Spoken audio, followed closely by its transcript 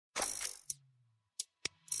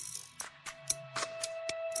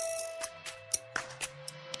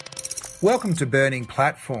Welcome to Burning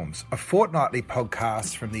Platforms, a fortnightly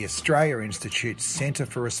podcast from the Australia Institute's Centre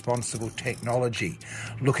for Responsible Technology,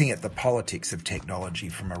 looking at the politics of technology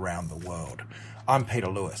from around the world. I'm Peter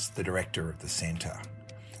Lewis, the director of the centre.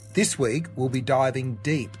 This week, we'll be diving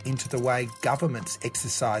deep into the way governments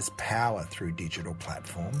exercise power through digital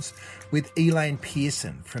platforms with Elaine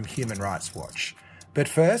Pearson from Human Rights Watch. But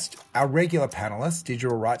first, our regular panellists,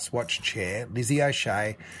 Digital Rights Watch Chair Lizzie O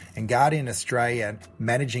Shea and Guardian Australia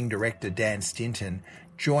Managing Director Dan Stinton,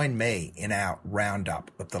 join me in our roundup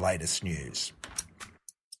of the latest news.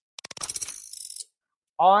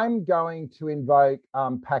 I'm going to invoke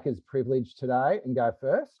Packer's privilege today and go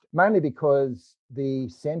first, mainly because the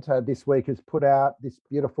centre this week has put out this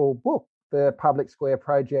beautiful book, The Public Square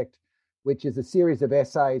Project, which is a series of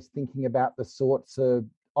essays thinking about the sorts of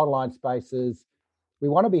online spaces we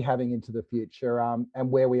want to be having into the future and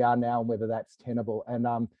where we are now and whether that's tenable.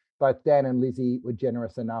 And both Dan and Lizzie were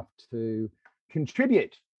generous enough to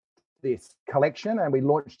contribute this collection, and we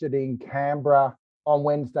launched it in Canberra on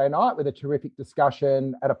Wednesday night with a terrific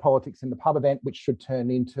discussion at a Politics in the Pub event, which should turn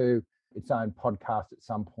into its own podcast at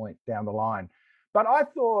some point down the line. But I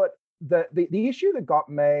thought that the issue that got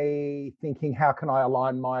me thinking, how can I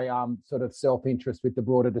align my sort of self-interest with the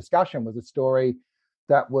broader discussion, was a story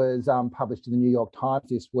that was published in the New York Times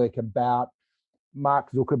this week about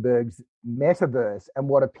Mark Zuckerberg's metaverse and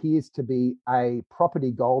what appears to be a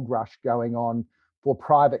property gold rush going on for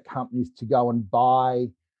private companies to go and buy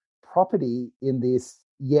property in this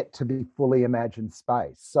yet to be fully imagined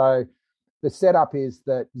space. So the setup is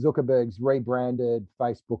that Zuckerberg's rebranded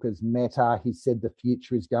Facebook as Meta. He said the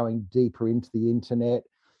future is going deeper into the internet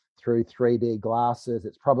through 3D glasses.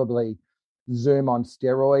 It's probably Zoom on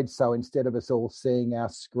steroids. So instead of us all seeing our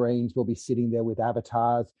screens, we'll be sitting there with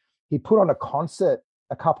avatars. He put on a concert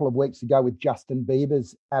a couple of weeks ago with Justin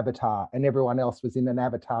Bieber's avatar, and everyone else was in an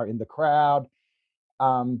avatar in the crowd.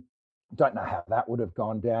 Don't know how that would have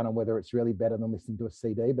gone down and whether it's really better than listening to a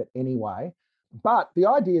CD, but anyway. But the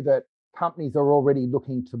idea that companies are already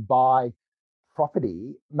looking to buy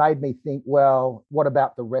property made me think, well, what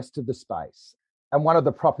about the rest of the space? And one of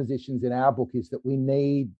the propositions in our book is that we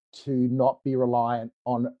need to not be reliant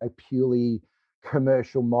on a purely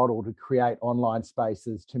commercial model to create online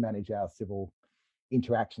spaces to manage our civil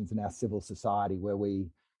interactions in our civil society, where we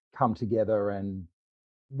come together and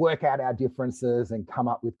work out our differences and come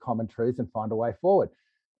up with common truths and find a way forward.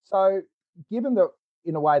 So given that,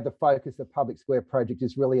 in a way, the focus of Public Square Project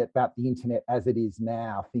is really about the internet as it is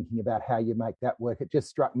now, thinking about how you make that work, it just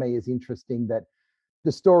struck me as interesting that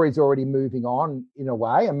the story's already moving on in a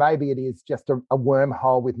way, and maybe it is just a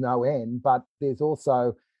wormhole with no end, but there's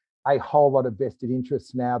also a whole lot of vested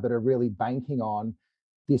interests now that are really banking on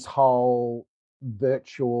this whole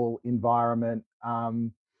virtual environment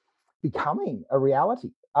becoming a reality.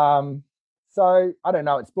 So I don't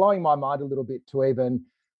know, it's blowing my mind a little bit to even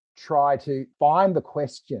try to find the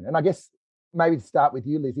question. And I guess maybe to start with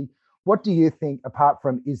you, Lizzie, what do you think, apart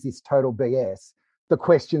from is this total BS, the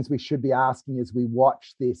questions we should be asking as we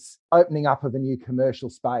watch this opening up of a new commercial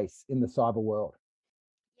space in the cyber world?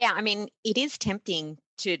 Yeah, I mean, it is tempting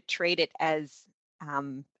to treat it as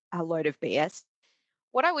a load of BS.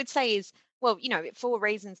 What I would say is, well, for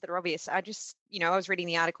reasons that are obvious, I was reading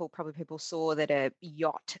the article, probably people saw that a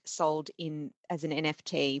yacht sold as an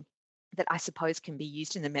NFT that I suppose can be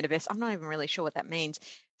used in the metaverse. I'm not even really sure what that means,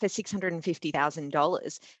 for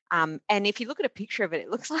 $650,000. And if you look at a picture of it, it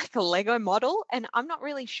looks like a Lego model. And I'm not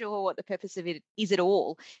really sure what the purpose of it is at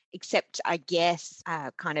all, except, I guess,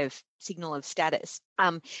 kind of signal of status.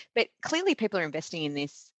 But clearly people are investing in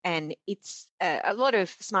this. And it's a lot of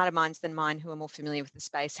smarter minds than mine who are more familiar with the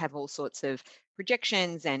space have all sorts of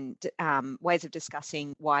projections and ways of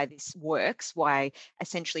discussing why this works, why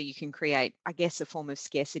essentially you can create, I guess, a form of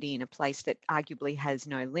scarcity in a place that arguably has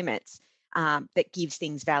no limits, that gives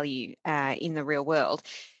things value in the real world.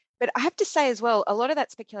 But I have to say as well, a lot of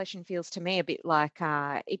that speculation feels to me a bit like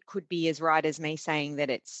it could be as right as me saying that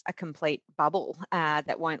it's a complete bubble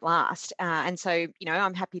that won't last. And so,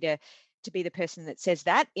 I'm happy to be the person that says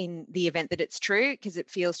that in the event that it's true, because it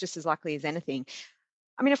feels just as likely as anything.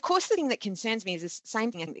 I mean, of course, the thing that concerns me is the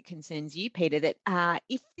same thing that concerns you, Peter, that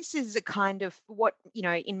if this is a kind of what,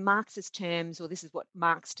 in Marx's terms, or this is what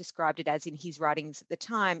Marx described it as in his writings at the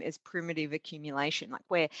time, as primitive accumulation, like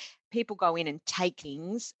where people go in and take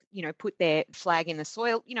things, put their flag in the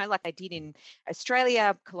soil, like they did in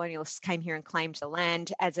Australia. Colonialists came here and claimed the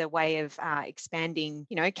land as a way of expanding,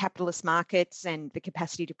 capitalist markets and the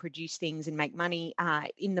capacity to produce things and make money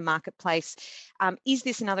in the marketplace. Is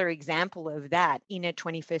this another example of that in a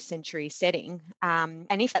 21st century setting?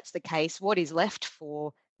 And if that's the case, what is left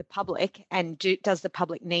for the public, and does the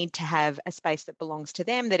public need to have a space that belongs to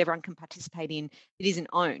them, that everyone can participate in, that isn't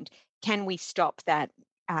owned? Can we stop that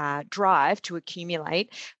drive to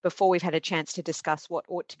accumulate before we've had a chance to discuss what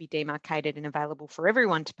ought to be demarcated and available for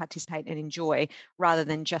everyone to participate and enjoy, rather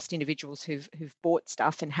than just individuals who've bought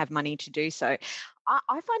stuff and have money to do so? I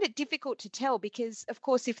find it difficult to tell, because of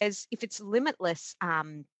course if it's limitless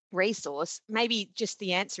resource, maybe just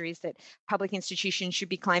the answer is that public institutions should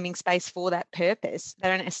be claiming space for that purpose. They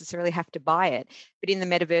don't necessarily have to buy it. But in the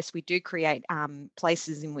metaverse, we do create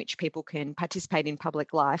places in which people can participate in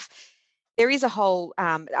public life. There is a whole,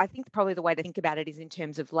 I think probably the way to think about it is in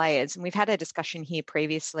terms of layers. And we've had a discussion here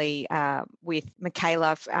previously with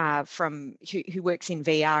Michaela who works in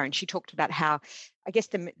VR, and she talked about how, I guess,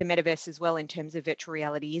 the metaverse as well, in terms of virtual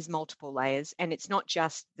reality, is multiple layers. And it's not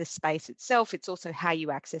just the space itself, it's also how you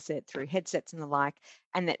access it through headsets and the like.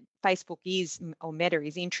 And that Facebook or Meta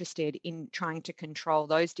is interested in trying to control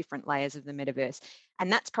those different layers of the metaverse.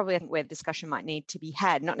 And that's probably, I think, where the discussion might need to be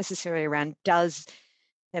had, not necessarily around does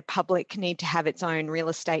the public need to have its own real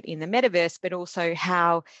estate in the metaverse, but also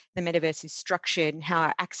how the metaverse is structured and how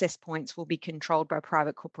our access points will be controlled by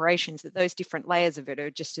private corporations, that those different layers of it are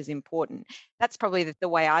just as important. That's probably the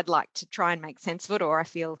way I'd like to try and make sense of it, or I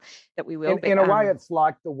feel that we will. In a way, it's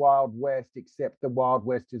like the Wild West, except the Wild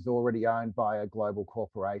West is already owned by a global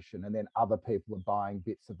corporation, and then other people are buying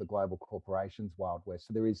bits of the global corporation's Wild West.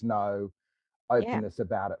 So there is no openness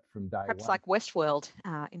about it from day one. Perhaps like Westworld,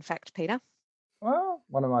 in fact, Peter. Well,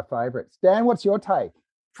 one of my favourites. Dan, what's your take?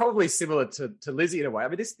 Probably similar to Lizzie in a way. I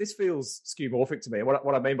mean, this feels skeuomorphic to me. And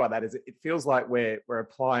what I mean by that is it feels like we're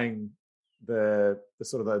applying the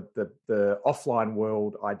sort of the offline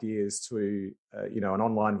world ideas to an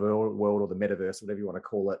online world or the metaverse, whatever you want to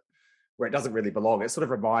call it, where it doesn't really belong. It sort of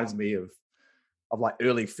reminds me of like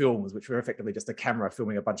early films, which were effectively just a camera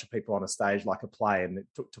filming a bunch of people on a stage like a play. And it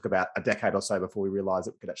took about a decade or so before we realized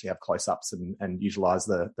that we could actually have close-ups and utilize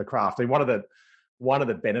the craft. I mean, one of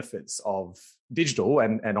the benefits of digital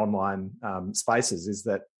and online spaces is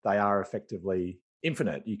that they are effectively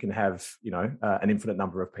infinite. You can have, an infinite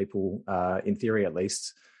number of people, in theory at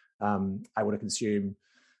least, able to consume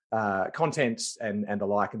content and the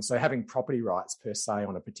like. And so having property rights per se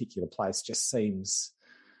on a particular place just seems,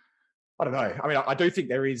 I don't know. I mean, I do think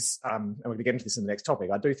there is, and we're going to get into this in the next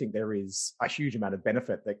topic, I do think there is a huge amount of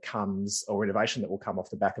benefit that comes, or innovation that will come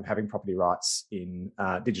off the back of having property rights in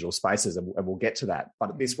digital spaces, and we'll get to that.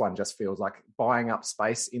 But this one just feels like buying up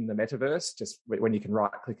space in the metaverse, just when you can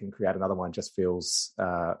right-click and create another one, just feels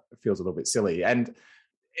a little bit silly. And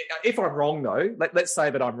if I'm wrong, though, let's say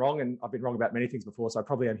that I'm wrong, and I've been wrong about many things before, so I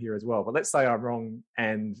probably am here as well. But let's say I'm wrong,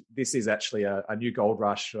 and this is actually a new gold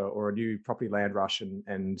rush or a new property land rush,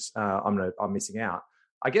 and I'm missing out.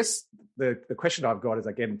 I guess the question I've got is,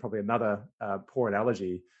 again, probably another poor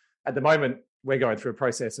analogy. At the moment, we're going through a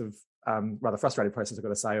process of rather frustrating process, I've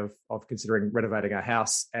got to say, of considering renovating our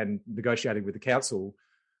house and negotiating with the council.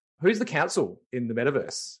 Who's the council in the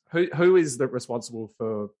metaverse? Who is responsible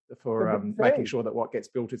for making sure that what gets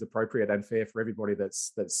built is appropriate and fair for everybody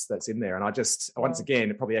that's in there? And I just, once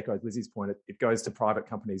again, it probably echoes Lizzie's point. It goes to private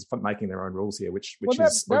companies making their own rules here, which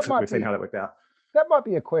we've seen how that worked out. That might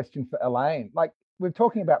be a question for Elaine. Like, we're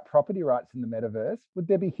talking about property rights in the metaverse. Would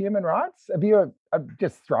there be human rights? I'm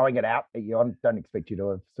just throwing it out at you. I don't expect you to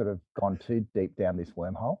have sort of gone too deep down this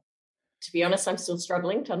wormhole. To be honest, I'm still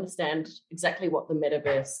struggling to understand exactly what the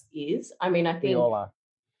metaverse is. I mean, I think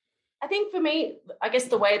for me, I guess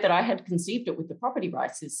the way that I had conceived it with the property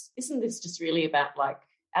rights isn't this just really about like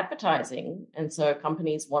advertising? And so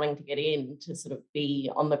companies wanting to get in to sort of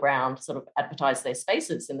be on the ground, sort of advertise their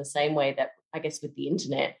spaces in the same way that I guess with the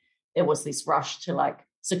internet, there was this rush to like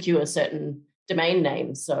secure certain domain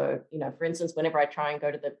names. So, for instance, whenever I try and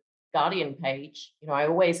go to the Guardian page, I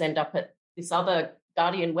always end up at this other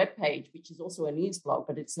Guardian webpage, which is also a news blog,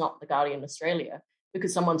 but it's not the Guardian Australia,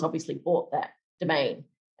 because someone's obviously bought that domain.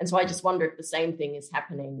 And so I just wonder if the same thing is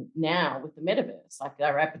happening now with the metaverse. Like,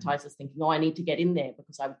 there are advertisers thinking, I need to get in there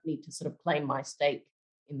because I need to sort of claim my stake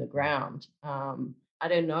in the ground. I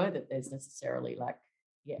don't know that there's necessarily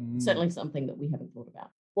certainly something that we haven't thought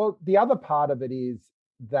about. Well, the other part of it is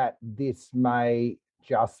that this may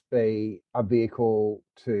just be a vehicle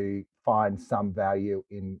to find some value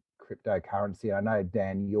in cryptocurrency. I know,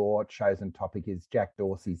 Dan, your chosen topic is Jack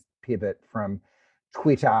Dorsey's pivot from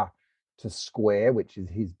Twitter to Square, which is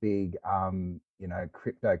his big,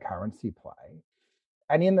 cryptocurrency play.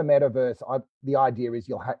 And in the metaverse, the idea is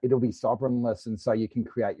it'll be sovereignless, and so you can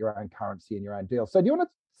create your own currency and your own deal. So do you want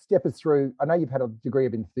to step us through? I know you've had a degree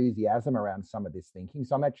of enthusiasm around some of this thinking,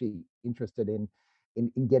 so I'm actually interested in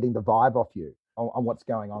getting the vibe off you on what's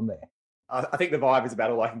going on there. I think the vibe is about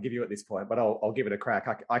all I can give you at this point, but I'll give it a crack.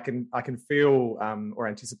 I can feel or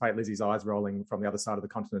anticipate Lizzie's eyes rolling from the other side of the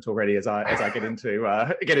continent already as I get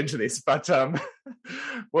into this. But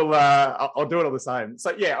well, I'll do it all the same.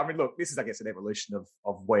 So yeah, I mean, look, this is, I guess, an evolution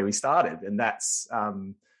of where we started, and that's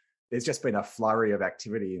there's just been a flurry of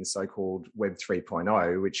activity in so-called Web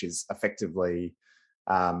 3.0, which is effectively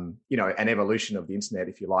an evolution of the internet,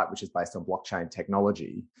 if you like, which is based on blockchain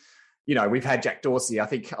technology. We've had Jack Dorsey. I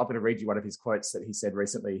think I'm going to read you one of his quotes that he said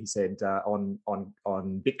recently. He said on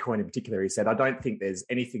Bitcoin in particular, he said, "I don't think there's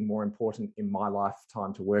anything more important in my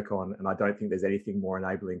lifetime to work on, and I don't think there's anything more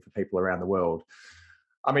enabling for people around the world."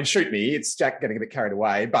 I mean, shoot me, it's Jack getting a bit carried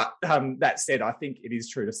away. But that said, I think it is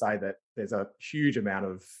true to say that there's a huge amount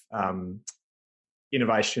of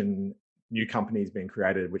innovation, new companies being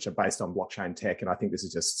created, which are based on blockchain tech. And I think this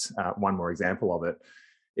is just one more example of it.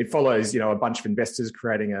 It follows, a bunch of investors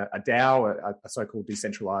creating a DAO, a so-called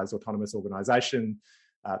decentralized autonomous organization.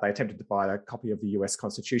 They attempted to buy a copy of the US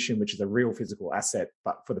Constitution, which is a real physical asset,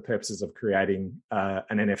 but for the purposes of creating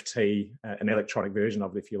an NFT, an electronic version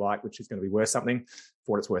of it, if you like, which is going to be worth something.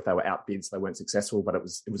 For what it's worth, they were outbid, so they weren't successful, but it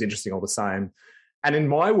was interesting all the same. And in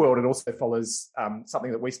my world, it also follows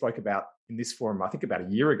something that we spoke about in this forum, I think about a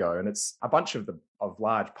year ago, and it's a bunch of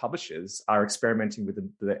large publishers are experimenting with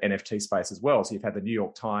the NFT space as well. So you've had the New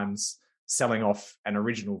York Times selling off an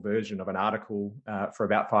original version of an article for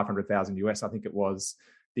about 500,000 US, I think it was.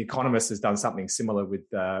 The Economist has done something similar with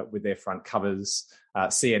their front covers.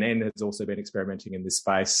 CNN has also been experimenting in this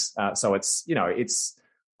space. So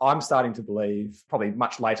I'm starting to believe, probably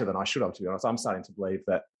much later than I should have, to be honest, I'm starting to believe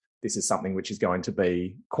that this is something which is going to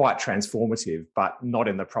be quite transformative, but not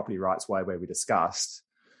in the property rights way where we discussed.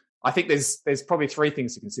 I think there's probably three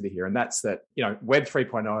things to consider here, and that's that, Web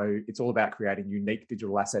 3.0, it's all about creating unique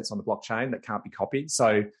digital assets on the blockchain that can't be copied.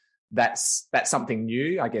 So that's something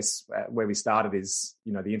new. I guess where we started is,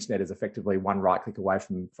 the internet is effectively one right click away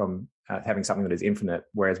from having something that is infinite,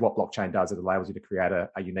 whereas what blockchain does, it allows you to create a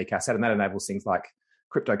unique asset, and that enables things like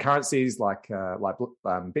cryptocurrencies, like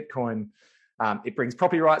Bitcoin. It brings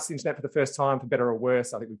property rights to the internet for the first time, for better or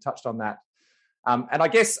worse. I think we've touched on that. And I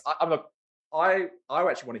guess I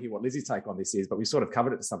actually want to hear what Lizzie's take on this is, but we sort of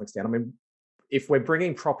covered it to some extent. I mean, if we're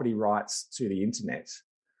bringing property rights to the internet,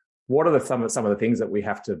 what are some of the things that we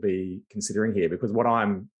have to be considering here? Because what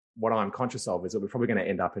I'm conscious of is that we're probably going to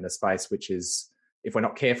end up in a space which is, if we're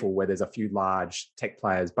not careful, where there's a few large tech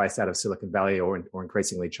players based out of Silicon Valley or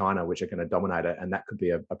increasingly China, which are going to dominate it, and that could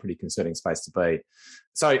be a pretty concerning space to be.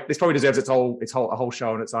 So this probably deserves a whole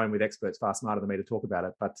show on its own with experts far smarter than me to talk about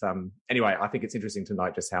it. But anyway, I think it's interesting to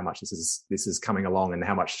note just how much this is coming along and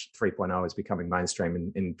how much 3.0 is becoming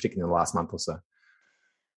mainstream in particularly the last month or so.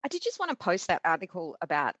 I did just want to post that article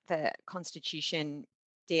about the Constitution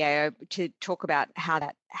DAO to talk about how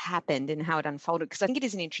that happened and how it unfolded, because I think it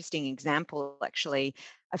is an interesting example, actually,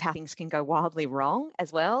 of how things can go wildly wrong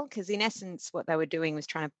as well. Because in essence, what they were doing was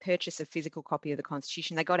trying to purchase a physical copy of the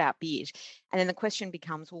Constitution. They got outbid. And then the question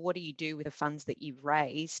becomes, well, what do you do with the funds that you've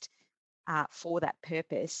raised for that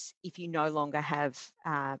purpose if you no longer have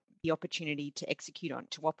the opportunity to execute on,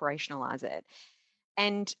 to operationalize it?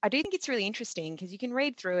 And I do think it's really interesting because you can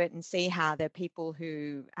read through it and see how the people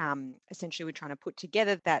who essentially were trying to put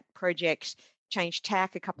together that project changed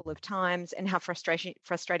tack a couple of times, and how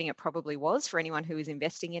frustrating it probably was for anyone who was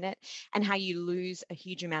investing in it, and how you lose a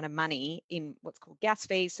huge amount of money in what's called gas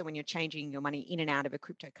fees. So when you're changing your money in and out of a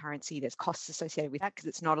cryptocurrency, there's costs associated with that because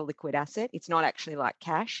it's not a liquid asset. It's not actually like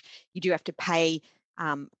cash. You do have to pay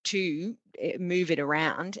to move it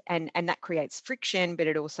around, and that creates friction, but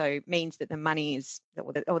it also means that the money is,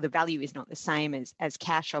 or the value is not the same as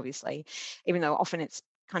cash, obviously, even though often it's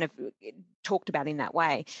kind of talked about in that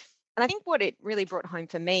way. And I think what it really brought home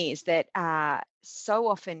for me is that so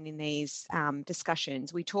often in these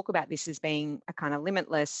discussions, we talk about this as being a kind of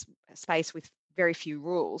limitless space with very few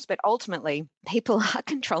rules, but ultimately people are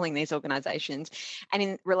controlling these organizations. And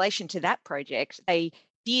in relation to that project, they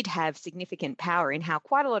did have significant power in how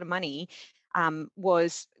quite a lot of money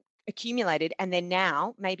was accumulated and then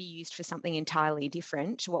now maybe used for something entirely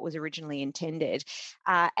different to what was originally intended.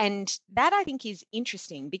 And that I think is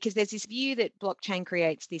interesting, because there's this view that blockchain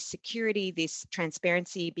creates this security, this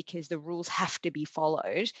transparency, because the rules have to be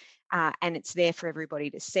followed. And it's there for everybody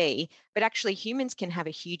to see. But actually, humans can have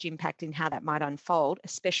a huge impact in how that might unfold,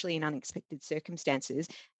 especially in unexpected circumstances.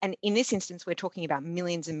 And in this instance, we're talking about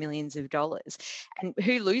millions and millions of dollars. And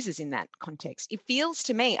who loses in that context? It feels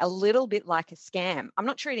to me a little bit like a scam. I'm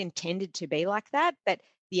not sure it intended to be like that, but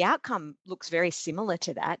the outcome looks very similar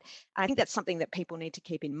to that. I think that's something that people need to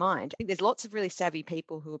keep in mind. I think there's lots of really savvy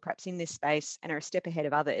people who are perhaps in this space and are a step ahead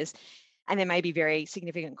of others. And there may be very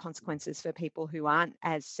significant consequences for people who aren't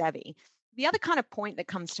as savvy. The other kind of point that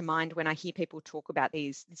comes to mind when I hear people talk about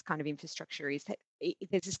this kind of infrastructure is that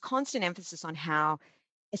there's this constant emphasis on how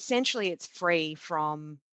essentially it's free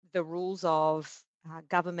from the rules of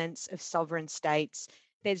governments, of sovereign states.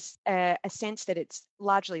 There's a sense that it's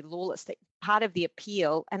largely lawless, that part of the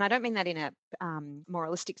appeal, and I don't mean that in a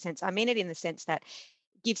moralistic sense, I mean it in the sense that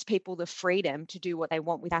gives people the freedom to do what they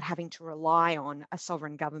want without having to rely on a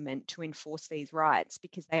sovereign government to enforce these rights,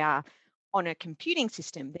 because they are on a computing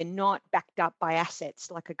system. They're not backed up by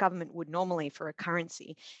assets like a government would normally for a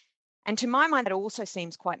currency. And to my mind, that also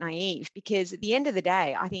seems quite naive, because at the end of the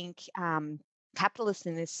day, I think capitalists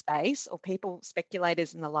in this space, or people,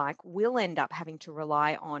 speculators and the like, will end up having to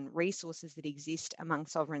rely on resources that exist among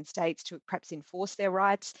sovereign states to perhaps enforce their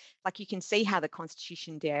rights. Like, you can see how the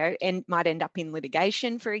Constitution there might end up in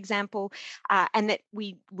litigation, for example, and that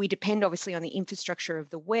we depend obviously on the infrastructure of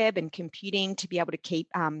the web and computing to be able to keep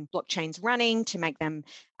blockchains running, to make them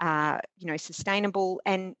sustainable.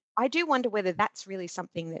 And I do wonder whether that's really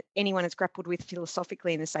something that anyone has grappled with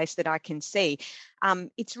philosophically in the space that I can see.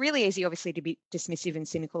 It's really easy, obviously, to be dismissive and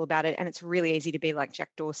cynical about it, and it's really easy to be like Jack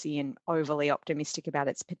Dorsey and overly optimistic about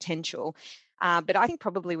its potential. But I think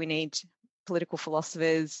probably we need political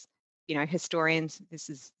philosophers, historians. This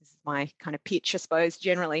is my kind of pitch, I suppose,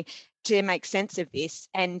 generally, to make sense of this.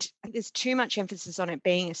 And I think there's too much emphasis on it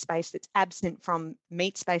being a space that's absent from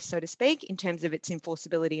meat space, so to speak, in terms of its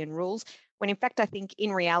enforceability and rules, when in fact I think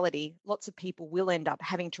in reality lots of people will end up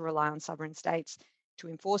having to rely on sovereign states to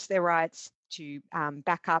enforce their rights, to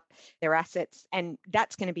back up their assets, and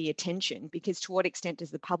that's going to be a tension, because to what extent does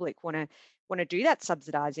the public want to do that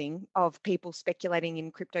subsidizing of people speculating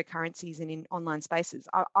in cryptocurrencies and in online spaces?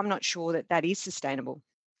 I'm not sure that is sustainable.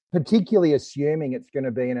 Particularly assuming it's going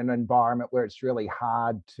to be in an environment where it's really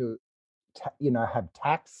hard to have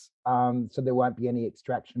tax, so there won't be any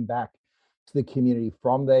extraction back to the community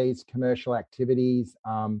from these commercial activities.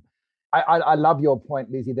 I love your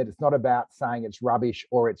point, Lizzie, that it's not about saying it's rubbish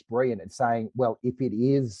or it's brilliant. It's saying, well, if it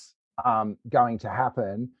is going to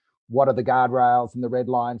happen, what are the guardrails and the red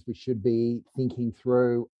lines we should be thinking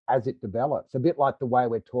through as it develops? A bit like the way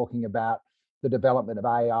we're talking about the development of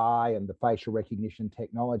AI and the facial recognition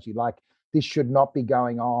technology. Like, this should not be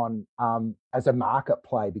going on as a market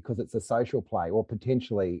play because it's a social play, or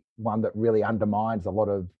potentially one that really undermines a lot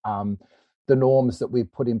of the norms that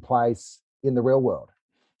we've put in place in the real world.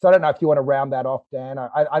 So I don't know if you want to round that off, Dan.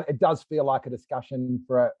 It does feel like a discussion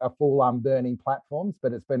for a full burning platforms,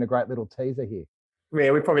 but it's been a great little teaser here.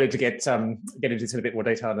 Yeah, we probably need to get into this in a bit more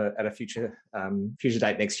detail at a future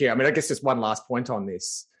date next year. I mean, I guess just one last point on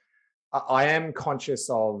this. I am conscious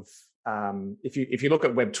of if you look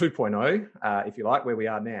at Web 2.0, if you like, where we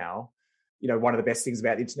are now, one of the best things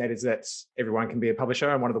about the internet is that everyone can be a publisher,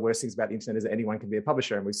 and one of the worst things about the internet is that anyone can be a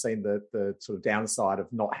publisher. And we've seen the sort of downside of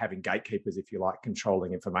not having gatekeepers, if you like,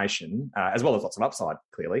 controlling information, as well as lots of upside,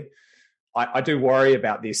 clearly. I do worry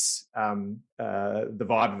about this, the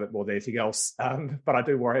vibe of it more than anything else, but I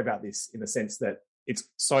do worry about this in the sense that it's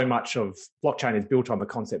so much of blockchain is built on the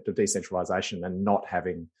concept of decentralization and not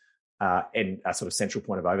having a sort of central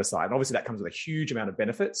point of oversight. And obviously that comes with a huge amount of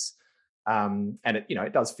benefits. And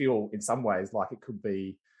it does feel in some ways like it could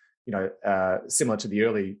be, similar to the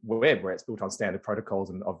early web, where it's built on standard protocols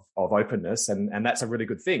and of openness. And that's a really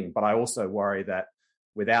good thing. But I also worry that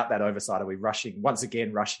without that oversight, are we rushing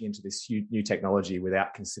into this new technology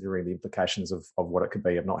without considering the implications of what it could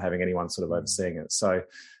be of not having anyone sort of overseeing it. So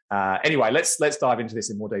anyway, let's dive into this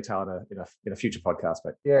in more detail in a future podcast.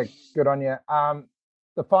 But yeah, good on you.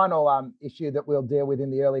 The final issue that we'll deal with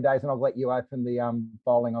in the early days, and I'll let you open the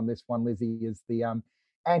bowling on this one, Lizzie, is the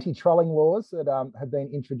anti-trolling laws that have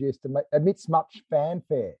been introduced amidst much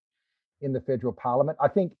fanfare in the federal parliament. I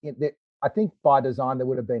think by design there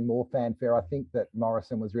would have been more fanfare. I think that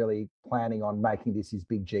Morrison was really planning on making this his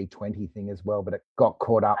big G20 thing as well, but it got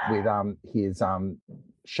caught up with his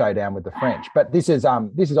showdown with the French. But this is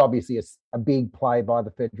obviously a big play by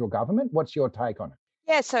the federal government. What's your take on it?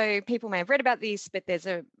 Yeah, so people may have read about this, but there's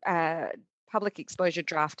a public exposure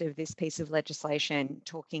draft of this piece of legislation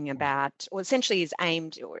talking about, or essentially is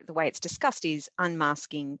aimed, or the way it's discussed is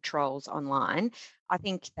unmasking trolls online. I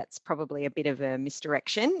think that's probably a bit of a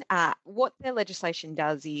misdirection. What the legislation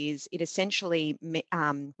does is it essentially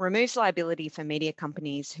removes liability for media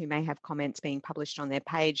companies who may have comments being published on their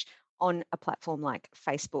page on a platform like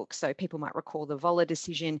Facebook. So people might recall the Voller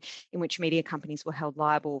decision, in which media companies were held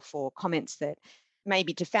liable for comments that may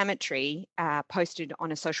be defamatory posted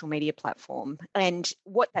on a social media platform. And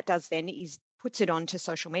what that does then is puts it onto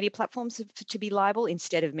social media platforms to be liable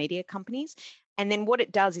instead of media companies. And then what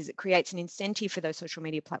it does is it creates an incentive for those social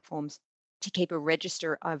media platforms to keep a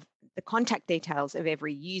register of the contact details of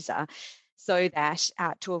every user, so that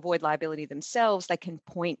to avoid liability themselves, they can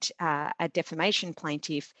point a defamation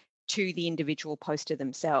plaintiff to the individual poster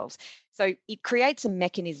themselves. So it creates a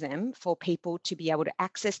mechanism for people to be able to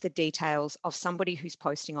access the details of somebody who's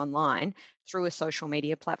posting online through a social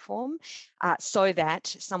media platform, so that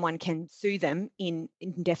someone can sue them in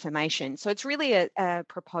defamation. So it's really a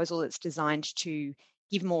proposal that's designed to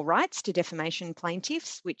give more rights to defamation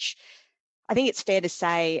plaintiffs, which I think it's fair to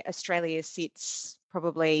say Australia sits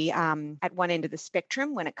probably at one end of the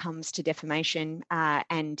spectrum when it comes to defamation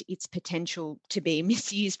and its potential to be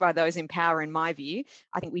misused by those in power, in my view.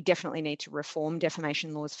 I think we definitely need to reform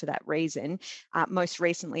defamation laws for that reason. Most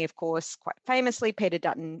recently, of course, quite famously, Peter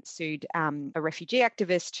Dutton sued a refugee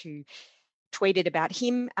activist who tweeted about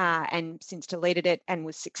him and since deleted it and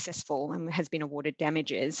was successful and has been awarded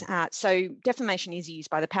damages. So defamation is used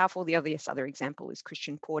by the powerful. The obvious other example is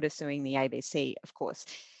Christian Porter suing the ABC, of course.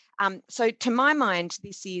 So to my mind,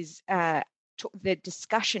 this is the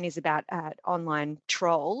discussion is about online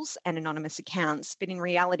trolls and anonymous accounts, but in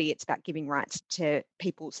reality, it's about giving rights to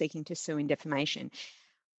people seeking to sue in defamation.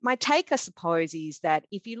 My take, I suppose, is that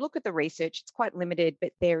if you look at the research, it's quite limited,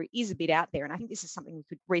 but there is a bit out there, and I think this is something we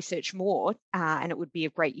could research more, and it would be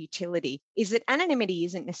of great utility, is that anonymity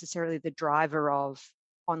isn't necessarily the driver of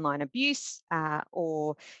online abuse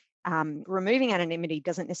or removing anonymity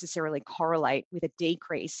doesn't necessarily correlate with a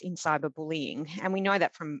decrease in cyberbullying. And we know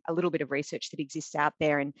that from a little bit of research that exists out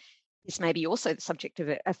there, and this may be also the subject of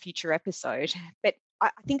a future episode. But I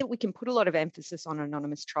think that we can put a lot of emphasis on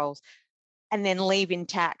anonymous trolls and then leave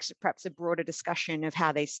intact perhaps a broader discussion of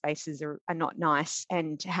how these spaces are not nice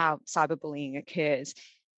and how cyberbullying occurs.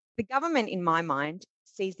 The government, in my mind,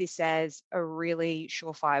 sees this as a really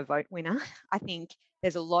surefire vote winner. I think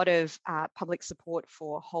there's a lot of public support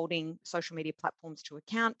for holding social media platforms to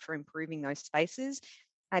account, for improving those spaces.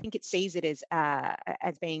 I think it sees it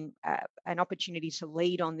as being an opportunity to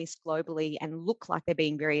lead on this globally and look like they're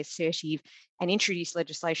being very assertive and introduce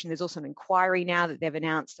legislation. There's also an inquiry now that they've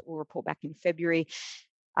announced that will report back in February,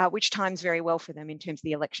 which times very well for them in terms of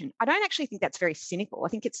the election. I don't actually think that's very cynical. I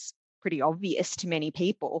think it's pretty obvious to many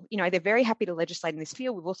people. You know, they're very happy to legislate in this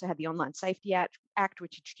field. We've also had the Online Safety Act,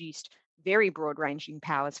 which introduced very broad-ranging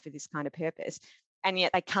powers for this kind of purpose. And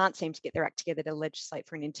yet they can't seem to get their act together to legislate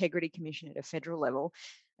for an integrity commission at a federal level.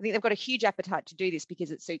 I think they've got a huge appetite to do this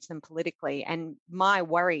because it suits them politically. And my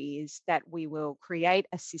worry is that we will create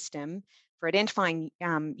a system for identifying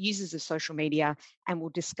users of social media and will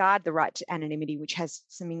discard the right to anonymity, which has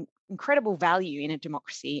some incredible value in a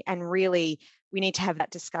democracy. And really, we need to have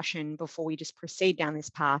that discussion before we just proceed down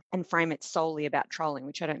this path and frame it solely about trolling,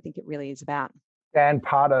 which I don't think it really is about. And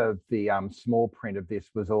part of the small print of this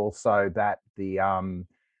was also that the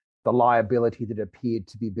liability that appeared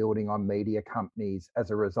to be building on media companies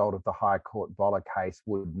as a result of the High Court Voller case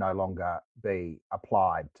would no longer be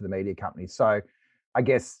applied to the media companies. So I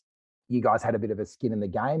guess you guys had a bit of a skin in the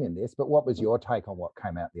game in this, but what was your take on what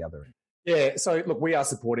came out the other end? Yeah, so look, we are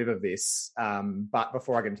supportive of this, but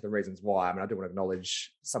before I get into the reasons why, I mean, I do want to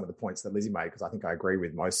acknowledge some of the points that Lizzie made because I think I agree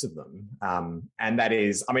with most of them. And that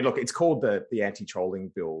is, I mean, look, it's called the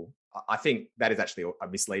anti-trolling bill. I think that is actually a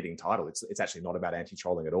misleading title. It's actually not about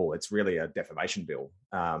anti-trolling at all. It's really a defamation bill,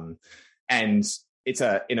 and it's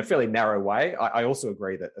in a fairly narrow way. I also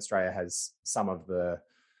agree that Australia has some of the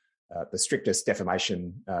strictest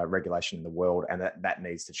defamation regulation in the world, and that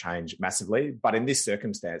needs to change massively. But in this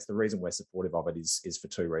circumstance, the reason we're supportive of it is for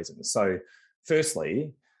two reasons. So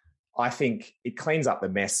firstly, I think it cleans up the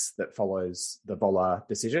mess that follows the Voller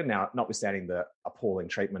decision. Now, notwithstanding the appalling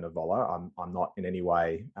treatment of Voller, I'm not in any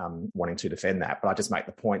way wanting to defend that, but I just make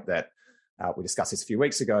the point that we discussed this a few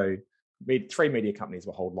weeks ago. 3 media companies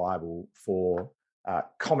were held liable for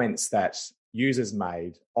comments that users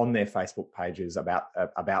made on their Facebook pages about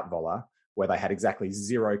Voller, where they had exactly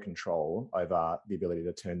zero control over the ability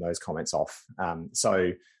to turn those comments off.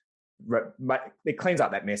 So it cleans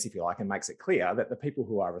up that mess, if you like, and makes it clear that the people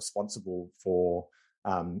who are responsible for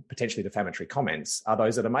potentially defamatory comments are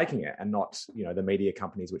those that are making it, and not, you know, the media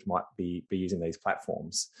companies which might be using these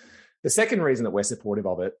platforms. The second reason that we're supportive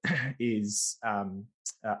of it is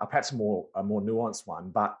perhaps a more nuanced one,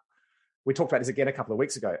 but we talked about this again a couple of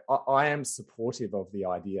weeks ago. I am supportive of the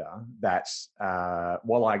idea that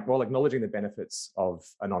while acknowledging the benefits of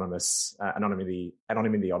anonymity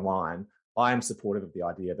online, I am supportive of the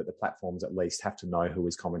idea that the platforms at least have to know who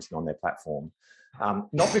is commenting on their platform.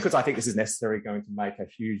 Not because I think this is necessarily going to make a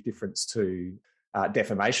huge difference to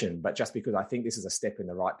defamation, but just because I think this is a step in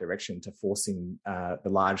the right direction to forcing the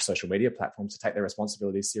large social media platforms to take their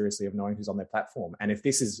responsibilities seriously of knowing who's on their platform. And if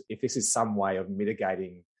this is some way of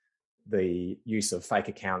mitigating the use of fake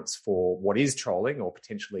accounts for what is trolling or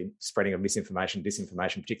potentially spreading of misinformation,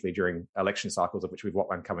 disinformation, particularly during election cycles, of which we've got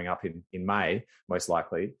one coming up in May, most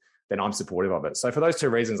likely, then I'm supportive of it. So for those two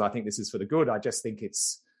reasons, I think this is for the good. I just think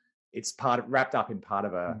it's wrapped up in part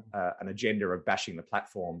of an agenda of bashing the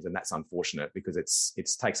platforms, and that's unfortunate because it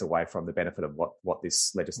takes away from the benefit of what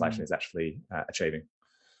this legislation is actually achieving.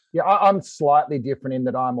 Yeah, I'm slightly different in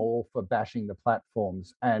that I'm all for bashing the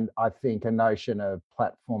platforms, and I think a notion of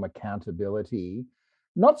platform accountability,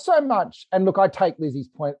 not so much. And look, I take Lizzie's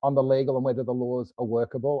point on the legal and whether the laws are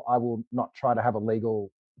workable. I will not try to have a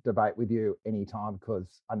legal debate with you anytime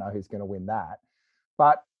because I know who's going to win that.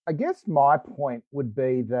 But I guess my point would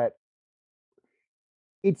be that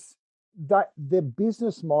it's that the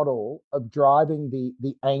business model of driving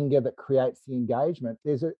the anger that creates the engagement.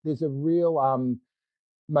 There's a real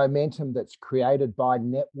momentum that's created by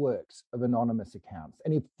networks of anonymous accounts.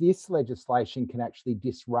 And if this legislation can actually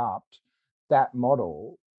disrupt that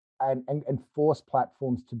model and force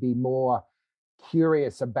platforms to be more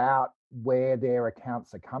curious about where their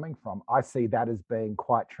accounts are coming from, I see that as being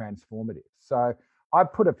quite transformative. So I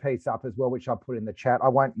put a piece up as well, which I put in the chat. I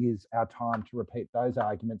won't use our time to repeat those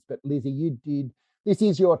arguments, but Lizzie, this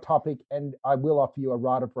is your topic, and I will offer you a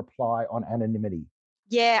right of reply on anonymity.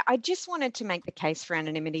 Yeah, I just wanted to make the case for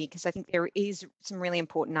anonymity because I think there is some really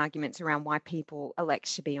important arguments around why people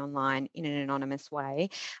elect to be online in an anonymous way.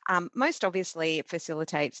 Most obviously, it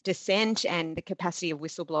facilitates dissent and the capacity of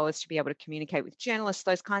whistleblowers to be able to communicate with journalists.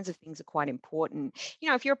 Those kinds of things are quite important. You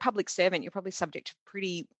know, if you're a public servant, you're probably subject to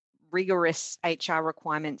pretty rigorous HR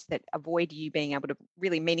requirements that avoid you being able to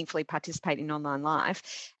really meaningfully participate in online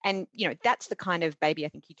life. And, you know, that's the kind of baby I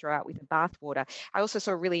think you throw out with the bathwater. I also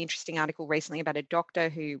saw a really interesting article recently about a doctor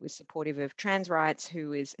who was supportive of trans rights,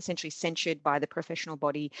 who was essentially censured by the professional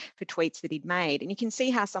body for tweets that he'd made. And you can see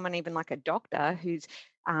how someone even like a doctor who's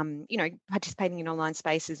participating in online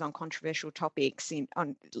spaces on controversial topics,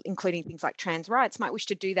 including things like trans rights, might wish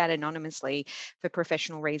to do that anonymously for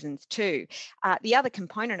professional reasons too. The other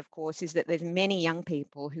component, of course, is that there's many young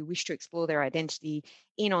people who wish to explore their identity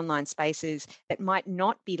in online spaces that might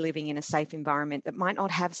not be living in a safe environment, that might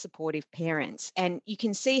not have supportive parents. And you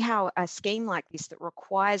can see how a scheme like this that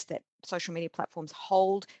requires that social media platforms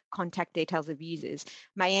hold contact details of users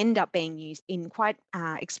may end up being used in quite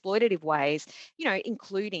exploitative ways, you know,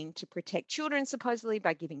 including to protect children supposedly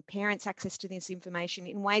by giving parents access to this information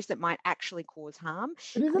in ways that might actually cause harm.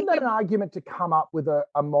 But isn't that an argument to come up with a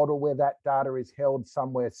model where that data is held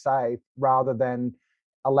somewhere safe rather than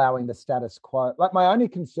allowing the status quo? Like, my only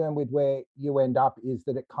concern with where you end up is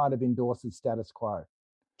that it kind of endorses status quo.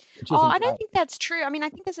 I don't think that's true. I mean, I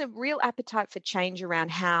think there's a real appetite for change around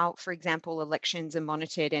how, for example, elections are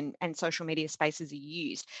monitored and social media spaces are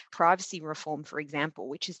used. Privacy reform, for example,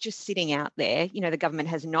 which is just sitting out there. You know, the government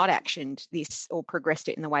has not actioned this or progressed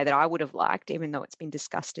it in the way that I would have liked, even though it's been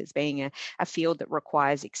discussed as being a field that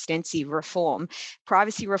requires extensive reform.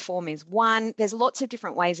 Privacy reform is one. There's lots of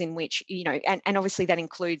different ways in which, you know, and obviously that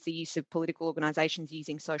includes the use of political organisations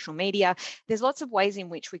using social media. There's lots of ways in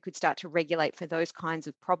which we could start to regulate for those kinds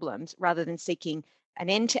of problems rather than seeking an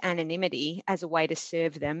end to anonymity as a way to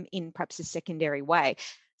serve them in perhaps a secondary way.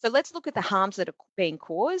 So let's look at the harms that are being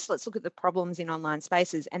caused. Let's look at the problems in online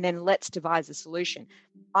spaces, and then let's devise a solution.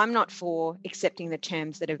 I'm not for accepting the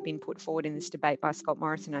terms that have been put forward in this debate by Scott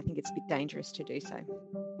Morrison. I think it's a bit dangerous to do so.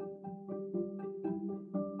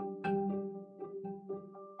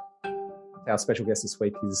 Our special guest this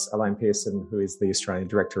week is Elaine Pearson, who is the Australian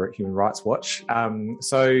Director at Human Rights Watch.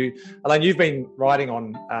 So, Elaine, you've been writing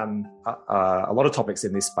on a lot of topics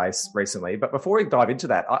in this space recently. But before we dive into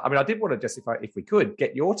that, I did want to just, if we could,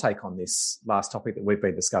 get your take on this last topic that we've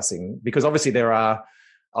been discussing, because obviously there are,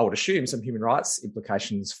 I would assume, some human rights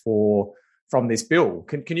implications from this bill.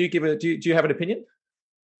 Can you do you have an opinion?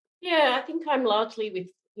 Yeah, I think I'm largely with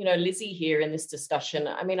Lizzie here in this discussion.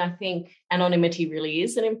 I mean, I think anonymity really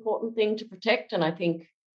is an important thing to protect. And I think,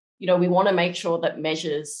 we want to make sure that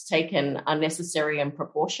measures taken are necessary and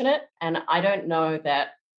proportionate. And I don't know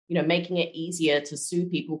that, making it easier to sue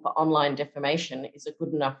people for online defamation is a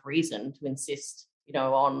good enough reason to insist,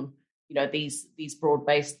 on, these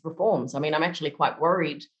broad-based reforms. I mean, I'm actually quite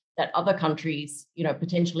worried that other countries,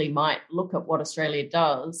 potentially might look at what Australia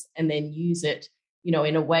does and then use it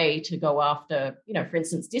in a way to go after, for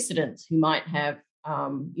instance, dissidents who might have,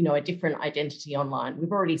 a different identity online.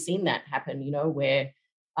 We've already seen that happen, where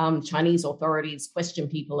Chinese authorities question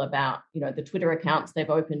people about, the Twitter accounts they've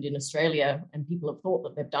opened in Australia, and people have thought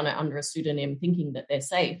that they've done it under a pseudonym, thinking that they're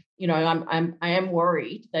safe. I am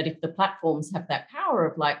worried that if the platforms have that power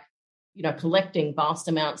of collecting vast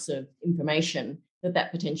amounts of information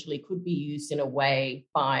that potentially could be used in a way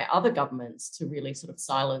by other governments to really sort of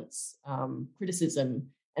silence criticism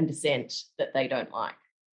and dissent that they don't like.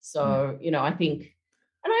 So, I think,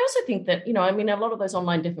 and I also think that, a lot of those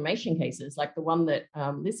online defamation cases, like the one that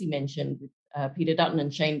Lizzie mentioned with Peter Dutton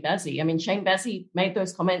and Shane Bazzi, Shane Bazzi made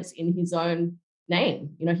those comments in his own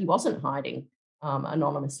name. He wasn't hiding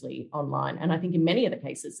anonymously online. And I think in many of the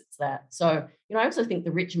cases it's that. So, I also think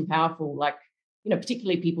the rich and powerful, like,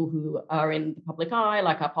 particularly people who are in the public eye,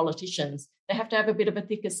 like our politicians, they have to have a bit of a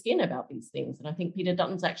thicker skin about these things. And I think Peter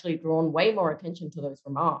Dutton's actually drawn way more attention to those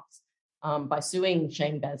remarks by suing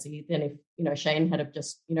Shane Bazzi than if, Shane had have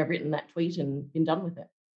just, written that tweet and been done with it.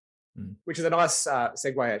 Which is a nice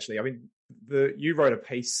segue, actually. You wrote a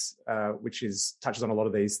piece which touches on a lot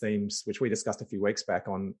of these themes, which we discussed a few weeks back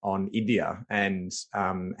on India and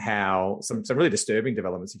how some really disturbing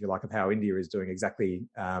developments, if you like, of how India is doing exactly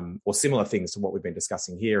or similar things to what we've been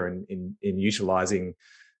discussing here in utilising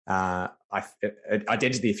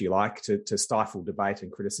identity, if you like, to stifle debate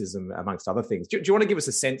and criticism, amongst other things. Do you want to give us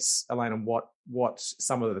a sense, Elaine, on what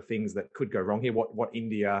some of the things that could go wrong here, what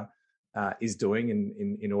India is doing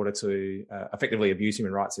in order to effectively abuse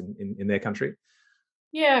human rights in their country?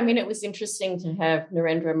 Yeah, it was interesting to have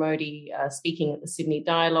Narendra Modi speaking at the Sydney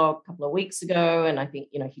Dialogue a couple of weeks ago. And I think,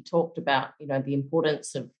 he talked about, the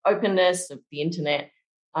importance of openness, of the internet,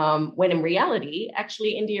 when in reality,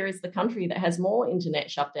 actually, India is the country that has more internet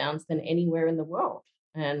shutdowns than anywhere in the world.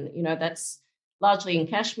 And, that's largely in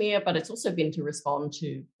Kashmir, but it's also been to respond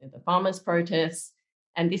to the farmers' protests.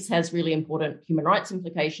 And this has really important human rights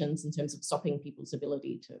implications in terms of stopping people's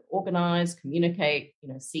ability to organise, communicate,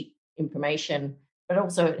 seek information, but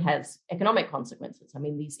also it has economic consequences.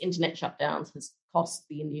 These internet shutdowns has cost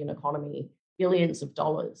the Indian economy billions of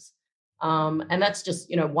dollars. And that's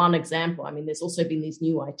just, one example. There's also been these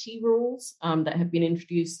new IT rules that have been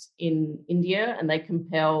introduced in India, and they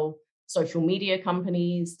compel social media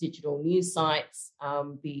companies, digital news sites,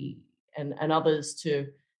 and others to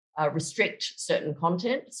restrict certain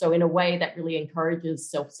content. So in a way that really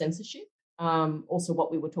encourages self-censorship. Also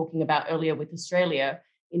what we were talking about earlier with Australia,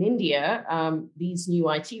 in India, these new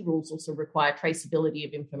IT rules also require traceability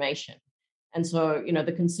of information. And so,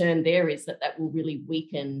 the concern there is that will really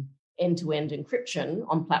weaken end-to-end encryption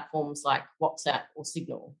on platforms like WhatsApp or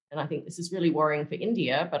Signal. And I think this is really worrying for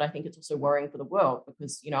India, but I think it's also worrying for the world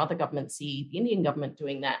because, other governments see the Indian government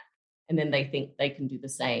doing that, and then they think they can do the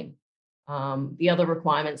same. The other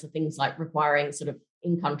requirements are things like requiring sort of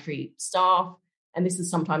in-country staff, and this has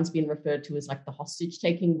sometimes been referred to as like the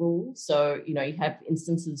hostage-taking rule. So, you have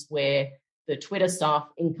instances where the Twitter staff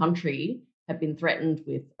in-country have been threatened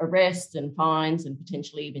with arrest and fines and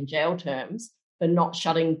potentially even jail terms for not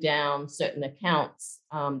shutting down certain accounts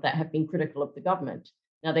that have been critical of the government.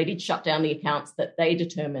 Now, they did shut down the accounts that they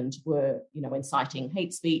determined were, inciting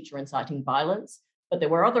hate speech or inciting violence. But there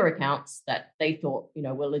were other accounts that they thought,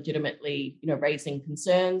 were legitimately, raising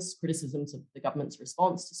concerns, criticisms of the government's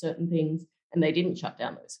response to certain things, and they didn't shut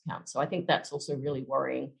down those accounts. So I think that's also really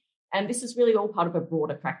worrying. And this is really all part of a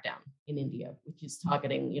broader crackdown in India, which is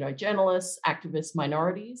targeting, journalists, activists,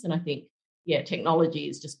 minorities. And I think, technology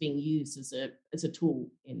is just being used as a tool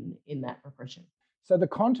in that repression. So the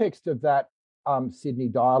context of that Sydney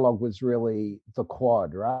Dialogue was really the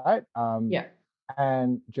Quad, right?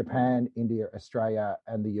 And Japan, India, Australia,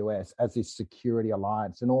 and the US as this security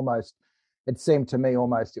alliance. And it seemed to me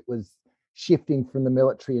it was shifting from the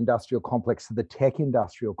military industrial complex to the tech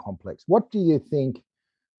industrial complex. What do you think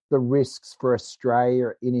the risks for Australia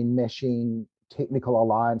in enmeshing technical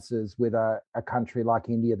alliances with a country like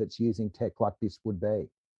India that's using tech like this would be?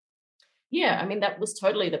 Yeah, that was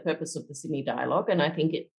totally the purpose of the Sydney Dialogue. And I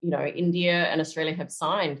think India and Australia have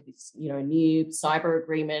signed this, new cyber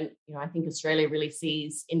agreement. I think Australia really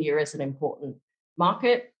sees India as an important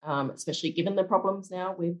market, especially given the problems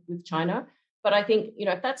now with China. But I think,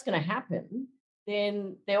 if that's going to happen,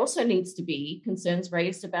 then there also needs to be concerns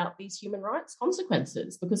raised about these human rights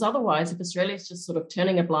consequences, because otherwise, if Australia is just sort of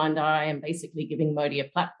turning a blind eye and basically giving Modi a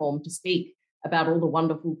platform to speak about all the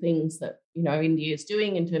wonderful things that, India is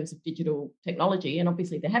doing in terms of digital technology, and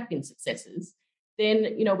obviously there have been successes,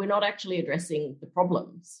 then, we're not actually addressing the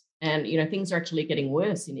problems. And, things are actually getting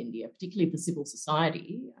worse in India, particularly for civil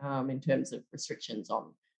society, in terms of restrictions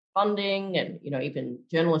on funding and, even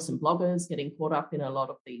journalists and bloggers getting caught up in a lot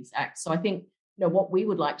of these acts. So I think, what we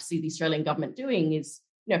would like to see the Australian government doing is,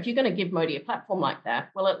 if you're going to give Modi a platform like that,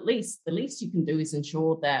 well, at least the least you can do is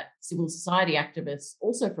ensure that civil society activists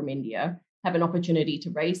also from India have an opportunity to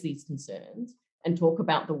raise these concerns and talk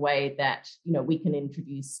about the way that, we can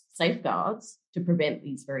introduce safeguards to prevent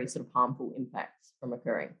these very sort of harmful impacts from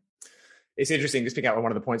occurring. It's interesting, just picking up on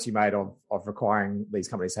one of the points you made of requiring these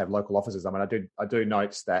companies to have local offices. I mean, I do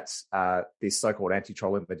note that this so-called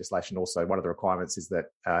anti-trolling legislation, also one of the requirements is that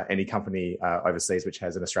any company overseas which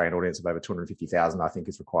has an Australian audience of over 250,000, I think,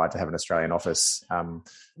 is required to have an Australian office,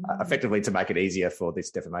 effectively to make it easier for this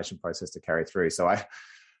defamation process to carry through. So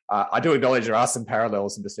I do acknowledge there are some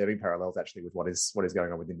disturbing parallels actually with what is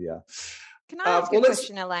going on with India. Can I ask a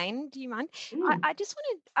question, Elaine? Do you mind? I just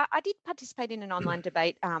wanted, I did participate in an online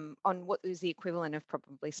debate on what was the equivalent of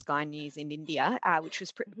probably Sky News in India, which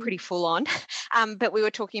was pretty full on. But we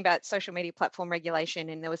were talking about social media platform regulation,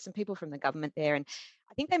 and there were some people from the government there, and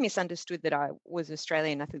I think they misunderstood that I was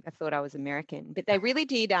Australian. I think they thought I was American, but they really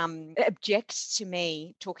did object to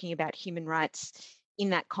me talking about human rights in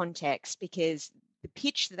that context, because the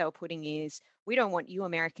pitch that they were putting is, we don't want you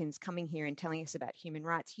Americans coming here and telling us about human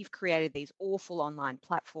rights. You've created these awful online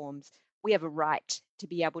platforms. We have a right to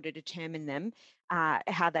be able to determine them,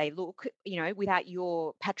 how they look, without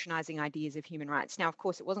your patronizing ideas of human rights. Now, of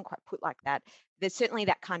course, it wasn't quite put like that. There's certainly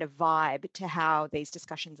that kind of vibe to how these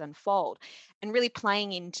discussions unfold, and really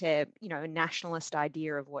playing into, a nationalist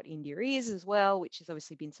idea of what India is as well, which has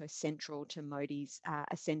obviously been so central to Modi's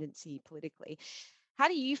ascendancy politically. How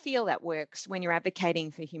do you feel that works when you're advocating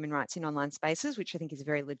for human rights in online spaces, which I think is a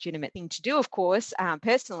very legitimate thing to do, of course,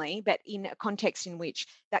 personally, but in a context in which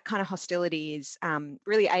that kind of hostility is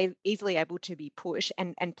really easily able to be pushed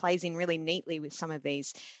and plays in really neatly with some of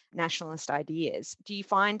these nationalist ideas? Do you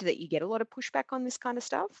find that you get a lot of pushback on this kind of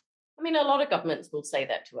stuff? I mean, a lot of governments will say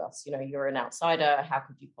that to us, you're an outsider, how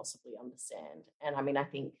could you possibly understand? And I mean, I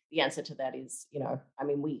think the answer to that is,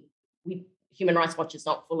 we Human Rights Watch is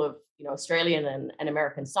not full of, Australian and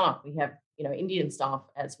American staff. We have, Indian staff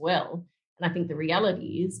as well. And I think the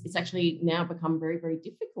reality is it's actually now become very, very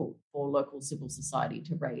difficult for local civil society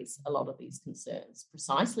to raise a lot of these concerns,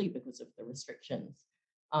 precisely because of the restrictions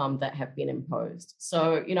that have been imposed.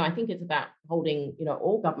 So, I think it's about holding,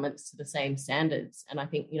 all governments to the same standards. And I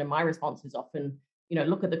think, my response is often,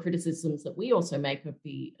 look at the criticisms that we also make of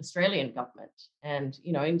the Australian government. And,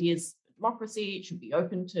 India's democracy, it should be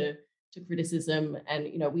open to criticism.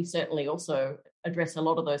 And, we certainly also address a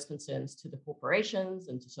lot of those concerns to the corporations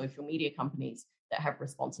and to social media companies that have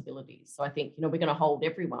responsibilities. So I think, we're going to hold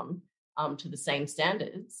everyone to the same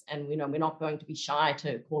standards. And, we're not going to be shy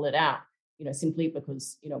to call it out, simply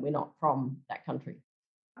because, we're not from that country.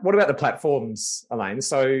 What about the platforms, Elaine?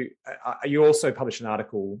 So you also published an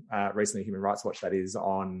article recently, Human Rights Watch, that is,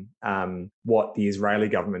 on what the Israeli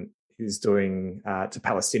government is doing to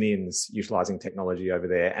Palestinians utilising technology over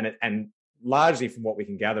there, and largely from what we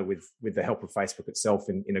can gather with the help of Facebook itself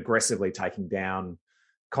in aggressively taking down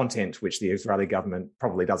content which the Israeli government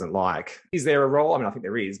probably doesn't like. Is there a role? I mean, I think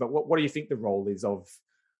there is, but what do you think the role is of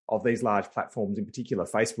these large platforms, in particular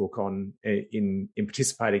Facebook, in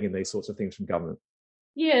participating in these sorts of things from government?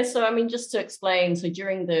 Yeah, so I mean, just to explain, so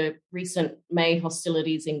during the recent May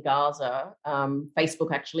hostilities in Gaza,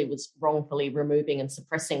 Facebook actually was wrongfully removing and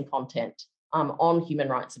suppressing content on human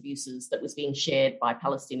rights abuses that was being shared by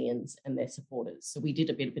Palestinians and their supporters. So we did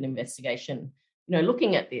a bit of an investigation,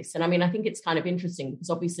 looking at this. And I mean, I think it's kind of interesting because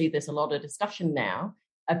obviously there's a lot of discussion now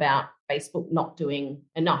about Facebook not doing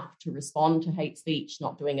enough to respond to hate speech,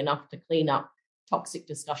 not doing enough to clean up toxic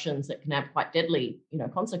discussions that can have quite deadly,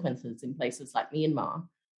 consequences in places like Myanmar.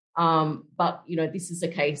 But, this is a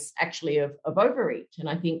case actually of overreach. And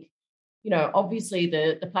I think, obviously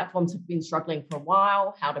the platforms have been struggling for a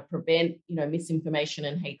while, how to prevent, misinformation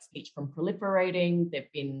and hate speech from proliferating.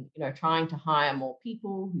 They've been, trying to hire more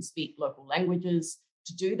people who speak local languages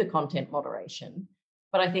to do the content moderation.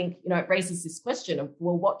 But I think, it raises this question of,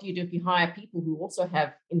 well, what do you do if you hire people who also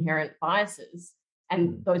have inherent biases?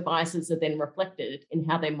 And those biases are then reflected in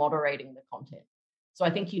how they're moderating the content. So I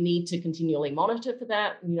think you need to continually monitor for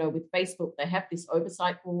that. With Facebook, they have this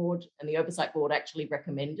oversight board, and the oversight board actually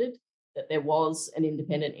recommended that there was an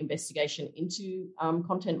independent investigation into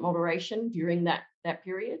content moderation during that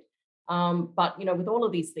period. But, with all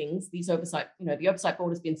of these things, the oversight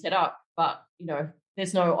board has been set up, but,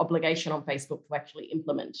 there's no obligation on Facebook to actually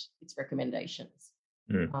implement its recommendations.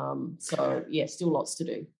 So, still lots to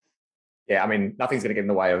do. Yeah, I mean, nothing's going to get in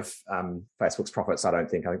the way of Facebook's profits, I don't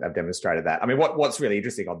think. I think they've demonstrated that. I mean, what's really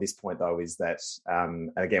interesting on this point, though, is that,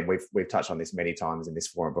 and again, we've touched on this many times in this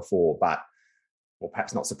forum before, but, well,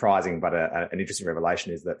 perhaps not surprising, but an interesting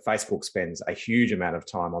revelation is that Facebook spends a huge amount of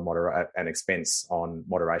time on and expense on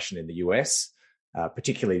moderation in the US,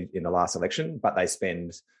 particularly in the last election, but they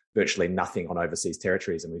spend virtually nothing on overseas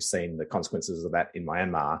territories, and we've seen the consequences of that in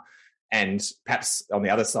Myanmar. And perhaps on the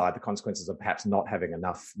other side, the consequences of perhaps not having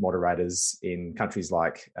enough moderators in countries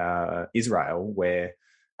like Israel, where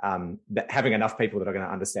having enough people that are going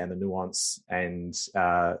to understand the nuance and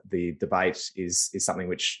the debate is something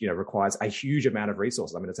which requires a huge amount of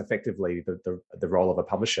resources. I mean, it's effectively the role of a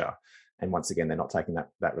publisher, and once again, they're not taking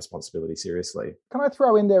that responsibility seriously. Can I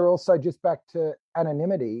throw in there also, just back to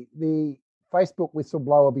anonymity, the Facebook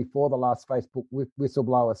whistleblower before the last Facebook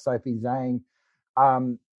whistleblower, Sophie Zhang,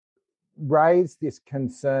 raised this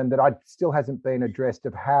concern that still hasn't been addressed,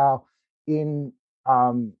 of how in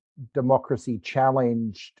democracy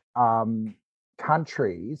challenged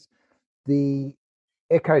countries, the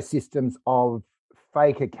ecosystems of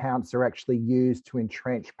fake accounts are actually used to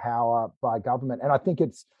entrench power by government. And I think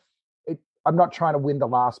I'm not trying to win the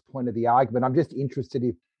last point of the argument. I'm just interested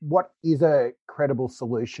in what is a credible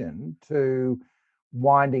solution to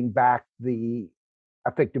winding back the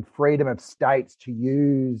effective freedom of states to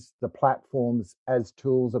use the platforms as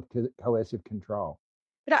tools of coercive control.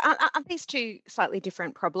 But aren't these two slightly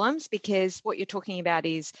different problems? Because what you're talking about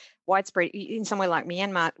is widespread, in somewhere like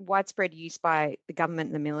Myanmar, widespread use by the government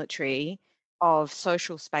and the military of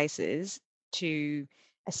social spaces to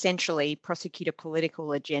essentially prosecute a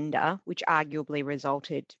political agenda, which arguably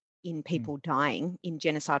resulted in people dying, in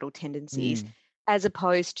genocidal tendencies, as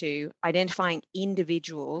opposed to identifying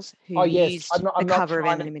individuals who used the cover of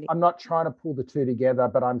anonymity. I'm not trying to pull the two together,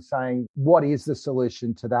 but I'm saying, what is the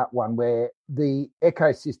solution to that one, where the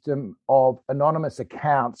ecosystem of anonymous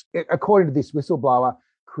accounts, according to this whistleblower,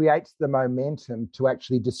 creates the momentum to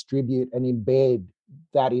actually distribute and embed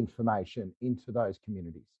that information into those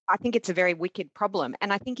communities? I think it's a very wicked problem.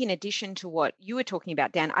 And I think in addition to what you were talking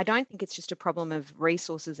about, Dan, I don't think it's just a problem of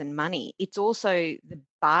resources and money. It's also the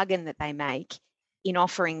bargain that they make in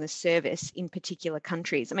offering the service in particular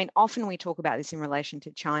countries. I mean, often we talk about this in relation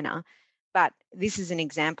to China, but this is an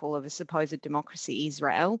example of a supposed democracy,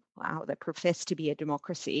 Israel, that profess to be a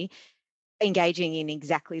democracy, engaging in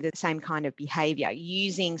exactly the same kind of behavior,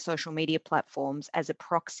 using social media platforms as a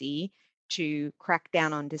proxy to crack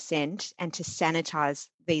down on dissent and to sanitize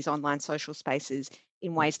these online social spaces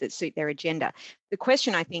in ways that suit their agenda. The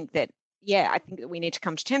question I think that we need to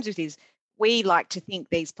come to terms with is, we like to think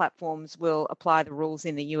these platforms will apply the rules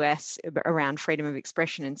in the US around freedom of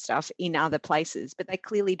expression and stuff in other places, but they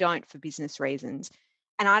clearly don't for business reasons.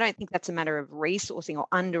 And I don't think that's a matter of resourcing or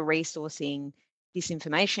under-resourcing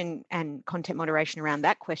disinformation and content moderation around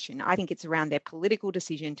that question. I think it's around their political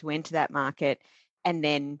decision to enter that market and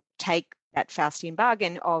then take that Faustian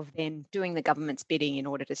bargain of then doing the government's bidding in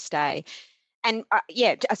order to stay. And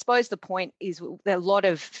I suppose the point is that a lot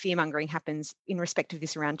of fear-mongering happens in respect of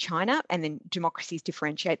this around China, and then democracies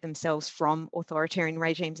differentiate themselves from authoritarian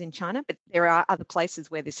regimes in China. But there are other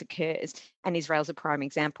places where this occurs, and Israel's a prime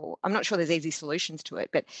example. I'm not sure there's easy solutions to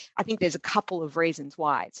it, but I think there's a couple of reasons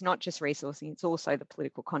why. It's not just resourcing, it's also the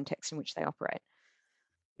political context in which they operate.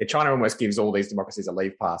 Yeah, China almost gives all these democracies a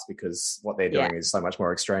leave pass because what they're doing is so much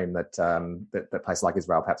more extreme that that places like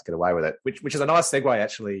Israel perhaps get away with it, which is a nice segue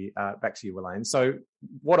actually back to you, Elaine. So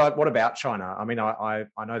what about China? I mean, I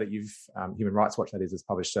know that you've Human Rights Watch, that is, has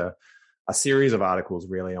published a series of articles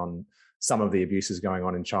really on some of the abuses going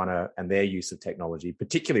on in China and their use of technology,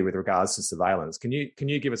 particularly with regards to surveillance. Can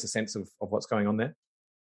you give us a sense of what's going on there?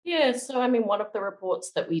 Yeah, so I mean, one of the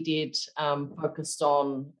reports that we did focused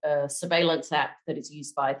on a surveillance app that is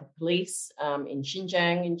used by the police in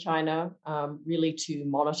Xinjiang in China, really to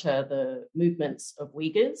monitor the movements of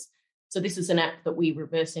Uyghurs. So this is an app that we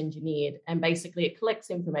reverse engineered, and basically it collects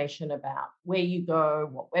information about where you go,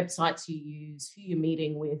 what websites you use, who you're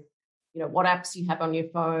meeting with, what apps you have on your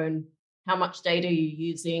phone, how much data you're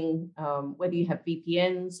using, whether you have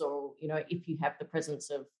VPNs or, if you have the presence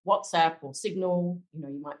of WhatsApp or Signal,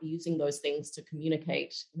 you might be using those things to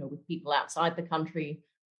communicate, with people outside the country.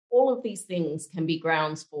 All of these things can be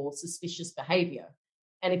grounds for suspicious behavior.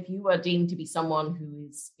 And if you are deemed to be someone who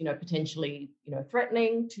is, potentially,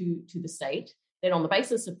 threatening to the state, then on the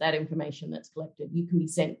basis of that information that's collected, you can be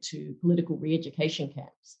sent to political re-education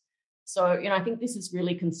camps. So, I think this is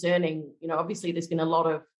really concerning. Obviously there's been a lot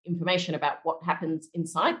of information about what happens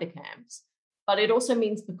inside the camps, but it also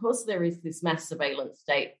means because there is this mass surveillance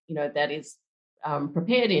state, that is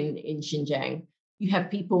prepared in Xinjiang, you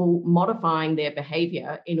have people modifying their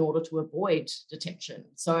behavior in order to avoid detection.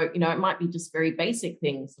 So, it might be just very basic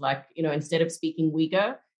things like, instead of speaking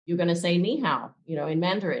Uyghur, you're going to say ni hao, in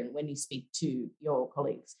Mandarin when you speak to your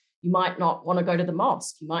colleagues. You might not want to go to the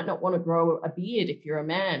mosque. You might not want to grow a beard if you're a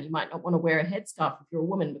man. You might not want to wear a headscarf if you're a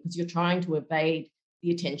woman, because you're trying to evade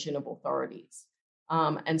the attention of authorities.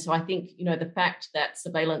 And so I think, the fact that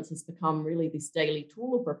surveillance has become really this daily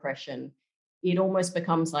tool of repression, it almost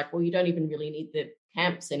becomes like, well, you don't even really need the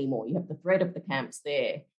camps anymore. You have the threat of the camps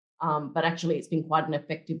there. But actually, it's been quite an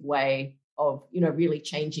effective way of, really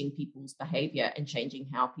changing people's behavior and changing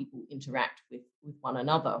how people interact with one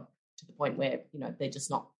another to the point where, they're just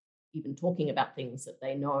not even talking about things that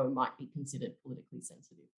they know might be considered politically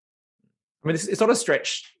sensitive. I mean, it's not a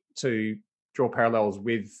stretch to draw parallels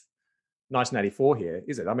with 1984 here,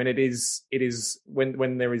 is it? I mean, it is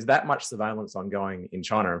when there is that much surveillance ongoing in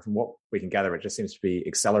China, and from what we can gather, it just seems to be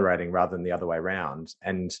accelerating rather than the other way around.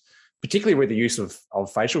 And particularly with the use of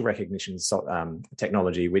facial recognition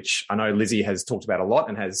technology, which I know Lizzie has talked about a lot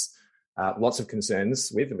and has lots of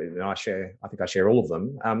concerns with, and I think I share all of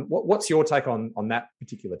them. What's your take on that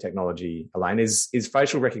particular technology, Elaine? Is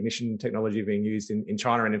facial recognition technology being used in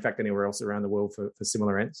China and in fact anywhere else around the world for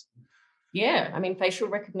similar ends? Yeah, I mean, facial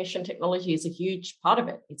recognition technology is a huge part of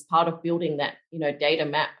it. It's part of building that, data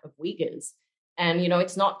map of Uyghurs. And,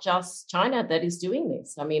 it's not just China that is doing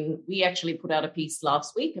this. I mean, we actually put out a piece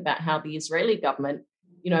last week about how the Israeli government,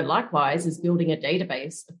 likewise is building a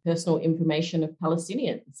database of personal information of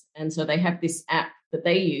Palestinians. And so they have this app that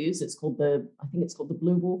they use. It's called the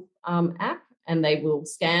Blue Wolf app. And they will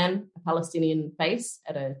scan a Palestinian face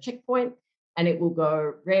at a checkpoint, and it will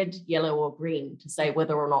go red, yellow, or green to say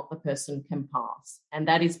whether or not the person can pass. And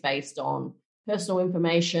that is based on personal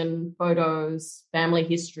information, photos, family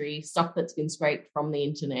history, stuff that's been scraped from the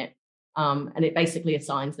internet. And it basically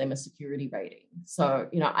assigns them a security rating. So,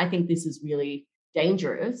 I think this is really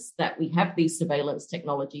dangerous that we have these surveillance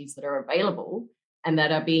technologies that are available and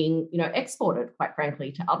that are being, exported, quite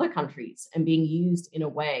frankly, to other countries and being used in a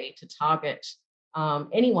way to target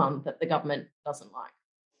anyone that the government doesn't like.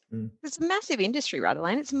 It's a massive industry, right,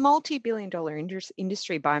 Elaine? It's a multi-billion-dollar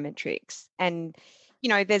industry, biometrics. And,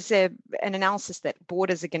 there's an analysis that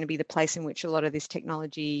borders are going to be the place in which a lot of this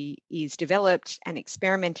technology is developed and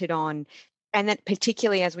experimented on. And that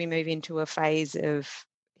particularly as we move into a phase of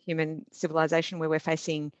human civilization where we're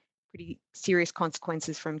facing pretty serious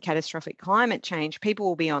consequences from catastrophic climate change, people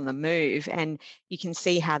will be on the move. And you can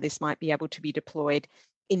see how this might be able to be deployed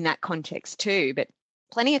in that context too. But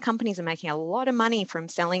plenty of companies are making a lot of money from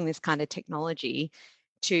selling this kind of technology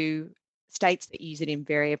to states that use it in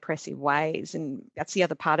very oppressive ways. And that's the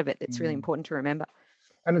other part of it that's really important to remember.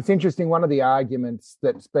 And it's interesting, one of the arguments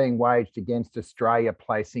that's being waged against Australia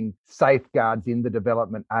placing safeguards in the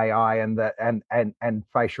development AI and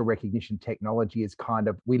facial recognition technology is kind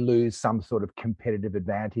of, we lose some sort of competitive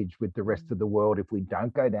advantage with the rest of the world if we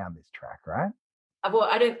don't go down this track, right? Well,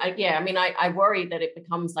 I worry that it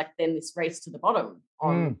becomes like then this race to the bottom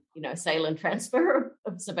on, sale and transfer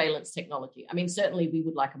of surveillance technology. I mean, certainly we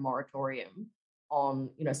would like a moratorium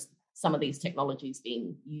on, some of these technologies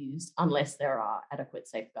being used unless there are adequate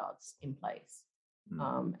safeguards in place.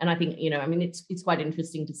 And I think, it's quite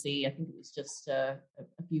interesting to see. I think it was just a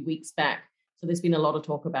few weeks back. So there's been a lot of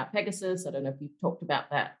talk about Pegasus. I don't know if you've talked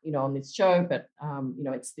about that, on this show, but,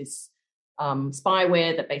 it's this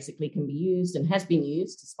spyware that basically can be used and has been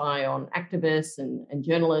used to spy on activists and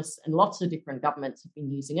journalists, and lots of different governments have been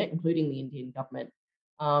using it, including the Indian government.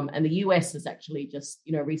 And the US has actually just,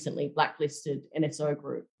 recently blacklisted NSO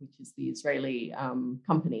Group, which is the Israeli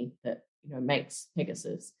company that, makes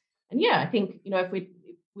Pegasus. And I think, if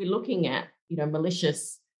we're looking at,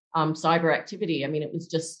 malicious cyber activity, I mean, it was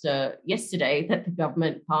just yesterday that the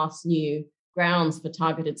government passed new grounds for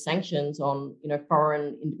targeted sanctions on,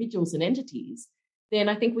 foreign individuals and entities. Then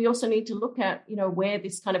I think we also need to look at, where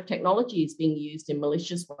this kind of technology is being used in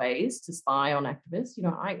malicious ways to spy on activists.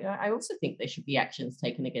 I also think there should be actions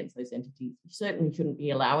taken against those entities. We certainly shouldn't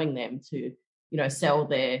be allowing them to, sell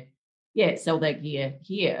their gear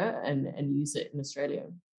here and use it in Australia.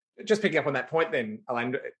 Just picking up on that point then,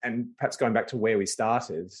 Elaine, and perhaps going back to where we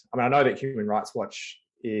started. I mean, I know that Human Rights Watch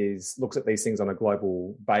looks at these things on a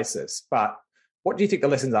global basis, but what do you think the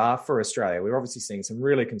lessons are for Australia? We're obviously seeing some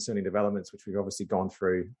really concerning developments, which we've obviously gone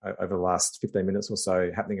through over the last 15 minutes or so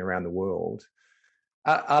happening around the world.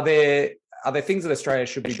 Are there things that Australia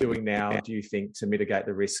should be doing now, do you think, to mitigate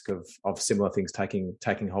the risk of similar things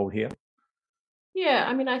taking hold here? Yeah,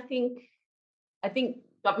 I mean, I think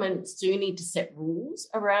governments do need to set rules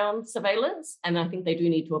around surveillance, and I think they do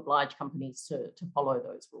need to oblige companies to follow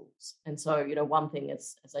those rules. And so, one thing,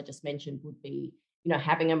 as I just mentioned, would be,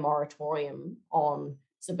 having a moratorium on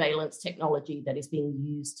surveillance technology that is being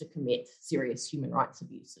used to commit serious human rights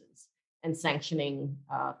abuses, and sanctioning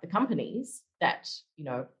the companies that,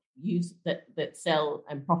 use that sell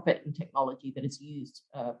and profit in technology that is used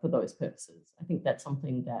for those purposes. I think that's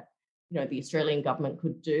something that, the Australian government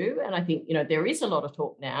could do. And I think, there is a lot of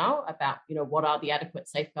talk now about, what are the adequate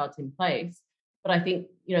safeguards in place. But I think,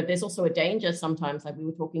 there's also a danger sometimes, like we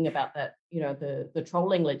were talking about that, the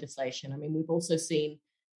trolling legislation. I mean, we've also seen,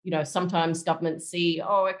 sometimes governments see,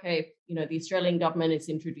 the Australian government is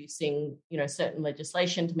introducing, certain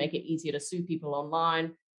legislation to make it easier to sue people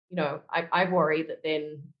online. I worry that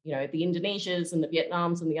then, the Indonesias and the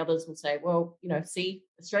Vietnams and the others will say, well, see,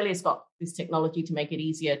 Australia's got this technology to make it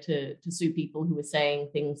easier to sue people who are saying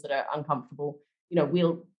things that are uncomfortable.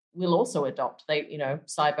 We'll also adopt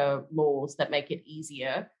cyber laws that make it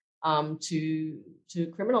easier to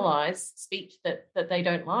criminalize speech that they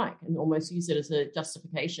don't like and almost use it as a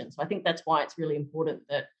justification. So I think that's why it's really important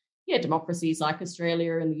that democracies like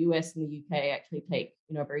Australia and the US and the UK actually take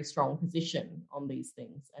a very strong position on these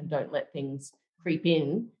things and don't let things creep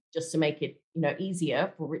in just to make it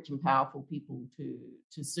easier for rich and powerful people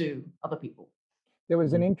to sue other people. There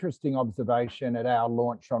was an interesting observation at our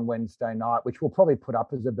launch on Wednesday night, which we'll probably put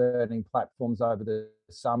up as a burning platforms over the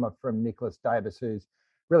summer, from Nicholas Davis, who's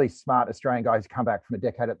really smart Australian guy who's come back from a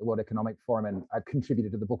decade at the World Economic Forum and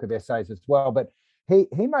contributed to the book of essays as well. But he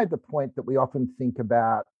made the point that we often think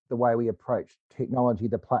about the way we approach technology,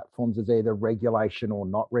 the platforms, as either regulation or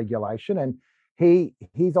not regulation. And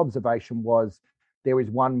his observation was there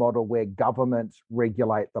is one model where governments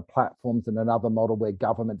regulate the platforms and another model where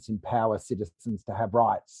governments empower citizens to have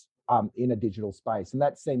rights in a digital space. And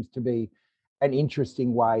that seems to be an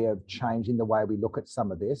interesting way of changing the way we look at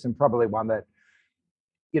some of this, and probably one that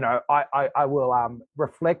I will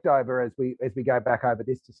reflect over as we go back over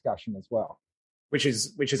this discussion as well. Which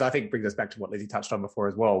is I think brings us back to what Lizzie touched on before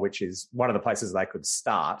as well, which is one of the places they could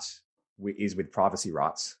start is with privacy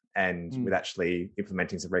rights and with actually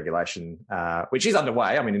implementing some regulation, which is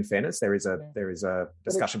underway. I mean, in fairness, there is a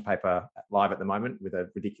discussion paper live at the moment with a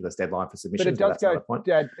ridiculous deadline for submission. But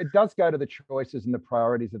it does go to the choices and the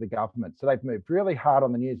priorities of the government. So they've moved really hard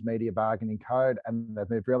on the News Media Bargaining Code, and they've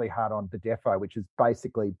moved really hard on the DEFO, which is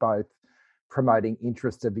basically both promoting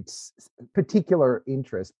interest of particular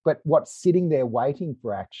interest. But what's sitting there waiting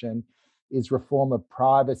for action is reform of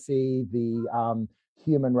privacy, the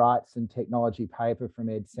human rights and technology paper from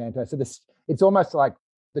Ed Santos. So it's almost like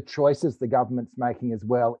the choices the government's making as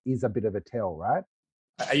well is a bit of a tell, right?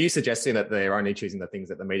 Are you suggesting that they're only choosing the things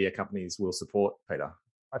that the media companies will support, Peter?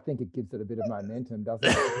 I think it gives it a bit of momentum, doesn't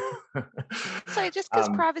it? So just because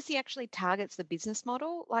privacy actually targets the business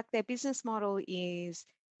model, like their business model is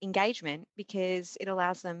engagement because it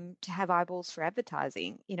allows them to have eyeballs for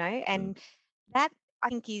advertising, and that I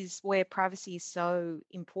think is where privacy is so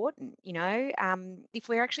important. If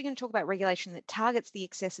we're actually going to talk about regulation that targets the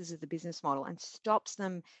excesses of the business model and stops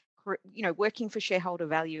them, working for shareholder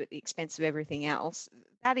value at the expense of everything else,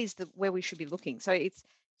 that is where we should be looking. So it's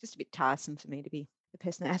just a bit tiresome for me to be the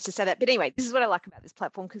person that has to say that. But anyway, this is what I like about this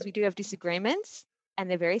platform, because we do have disagreements and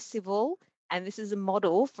they're very civil. And this is a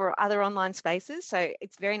model for other online spaces. So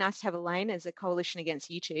it's very nice to have Elaine as a coalition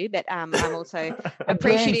against YouTube. But I'm also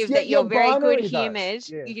appreciative that you're very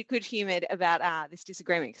good-humoured about this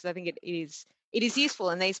disagreement, because I think it is useful.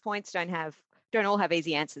 And these points don't all have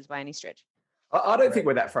easy answers by any stretch. I don't think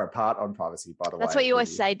we're that far apart on privacy, by the way. That's what you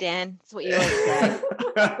always say, Dan. That's what you always say.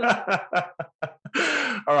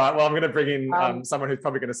 All right. Well, I'm going to bring in someone who's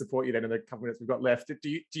probably going to support you then in the couple minutes we've got left.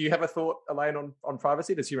 Do you have a thought, Elaine, on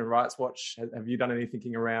privacy? Does Human Rights Watch, have you done any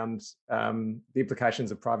thinking around the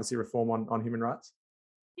implications of privacy reform on human rights?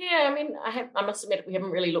 Yeah, I mean, I must admit we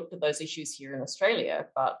haven't really looked at those issues here in Australia,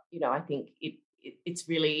 but I think it's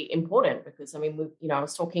really important because I mean, I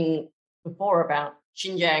was talking before about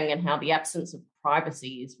Xinjiang and how the absence of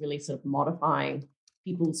privacy is really sort of modifying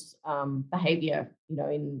people's behavior,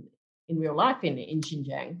 in real life in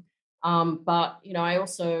Xinjiang. But I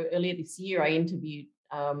also, earlier this year, I interviewed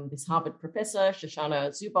this Harvard professor, Shoshana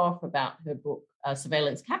Zuboff, about her book,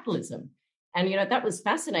 Surveillance Capitalism. And, that was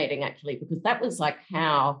fascinating, actually, because that was like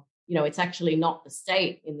how, it's actually not the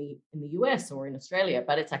state in the US or in Australia,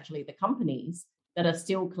 but it's actually the companies that are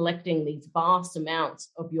still collecting these vast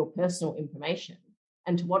amounts of your personal information.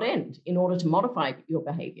 And to what end? In order to modify your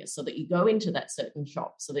behavior so that you go into that certain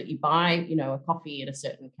shop, so that you buy, a coffee at a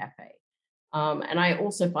certain cafe. And I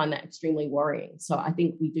also find that extremely worrying. So I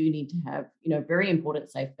think we do need to have, very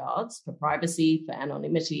important safeguards for privacy, for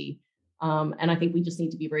anonymity. And I think we just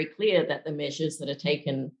need to be very clear that the measures that are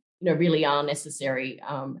taken, really are necessary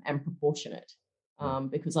and proportionate.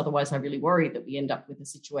 Because otherwise I really worry that we end up with a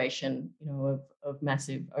situation, of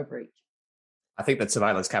massive overreach. I think that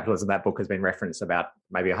surveillance capitalism, that book has been referenced about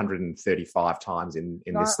maybe 135 times in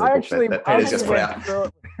this book that Peter's just put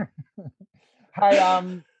out.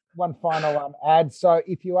 Hey, one final ad. So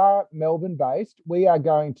if you are Melbourne-based, we are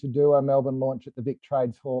going to do a Melbourne launch at the Vic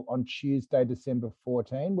Trades Hall on Tuesday, December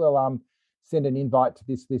 14. We'll send an invite to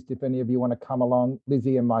this list if any of you want to come along.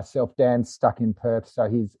 Lizzie and myself, Dan's stuck in Perth, so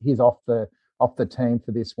he's off the team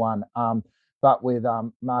for this one. but with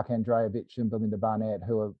Mark Andreevich and Belinda Barnett,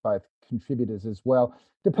 who are both contributors as well.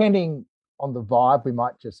 Depending on the vibe, we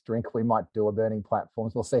might just drink, we might do a Burning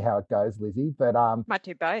Platforms. We'll see how it goes, Lizzie. But might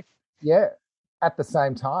do both. Yeah, at the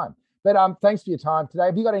same time. But thanks for your time today.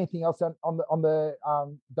 Have you got anything else on the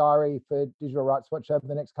diary for Digital Rights Watch over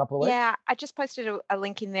the next couple of weeks? Yeah, I just posted a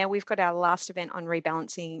link in there. We've got our last event on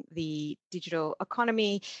rebalancing the digital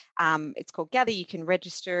economy. It's called Gather. You can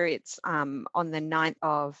register. It's on the 9th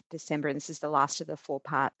of December, and this is the last of the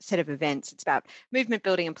 4-part set of events. It's about movement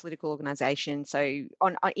building and political organisation. So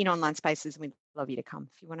in online spaces, we'd love you to come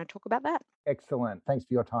if you want to talk about that. Excellent. Thanks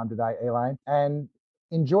for your time today, Elaine. And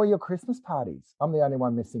enjoy your Christmas parties. I'm the only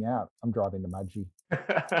one missing out. I'm driving to Mudgee.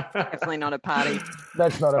 Definitely not a party.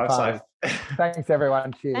 That's not a party. Thanks,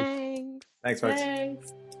 everyone. Cheers. Thanks, folks.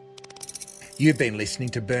 Thanks. You've been listening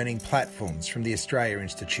to Burning Platforms from the Australia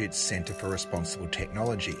Institute's Centre for Responsible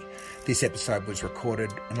Technology. This episode was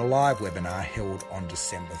recorded in a live webinar held on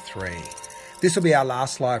December 3. This will be our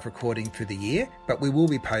last live recording for the year, but we will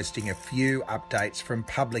be posting a few updates from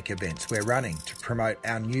public events we're running to promote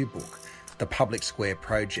our new book, The Public Square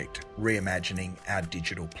Project, Reimagining Our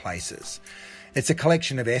Digital Places. It's a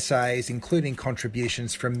collection of essays, including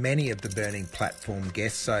contributions from many of the Burning Platform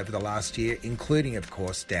guests over the last year, including, of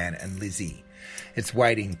course, Dan and Lizzie. It's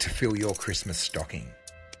waiting to fill your Christmas stocking.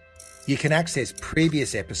 You can access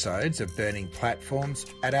previous episodes of Burning Platforms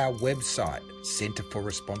at our website,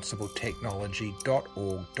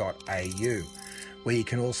 centreforresponsibletechnology.org.au, where you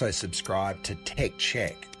can also subscribe to Tech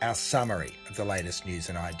Check, our summary of the latest news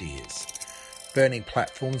and ideas. Burning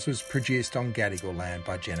Platforms was produced on Gadigal land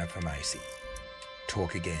by Jennifer Macy.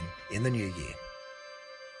 Talk again in the new year.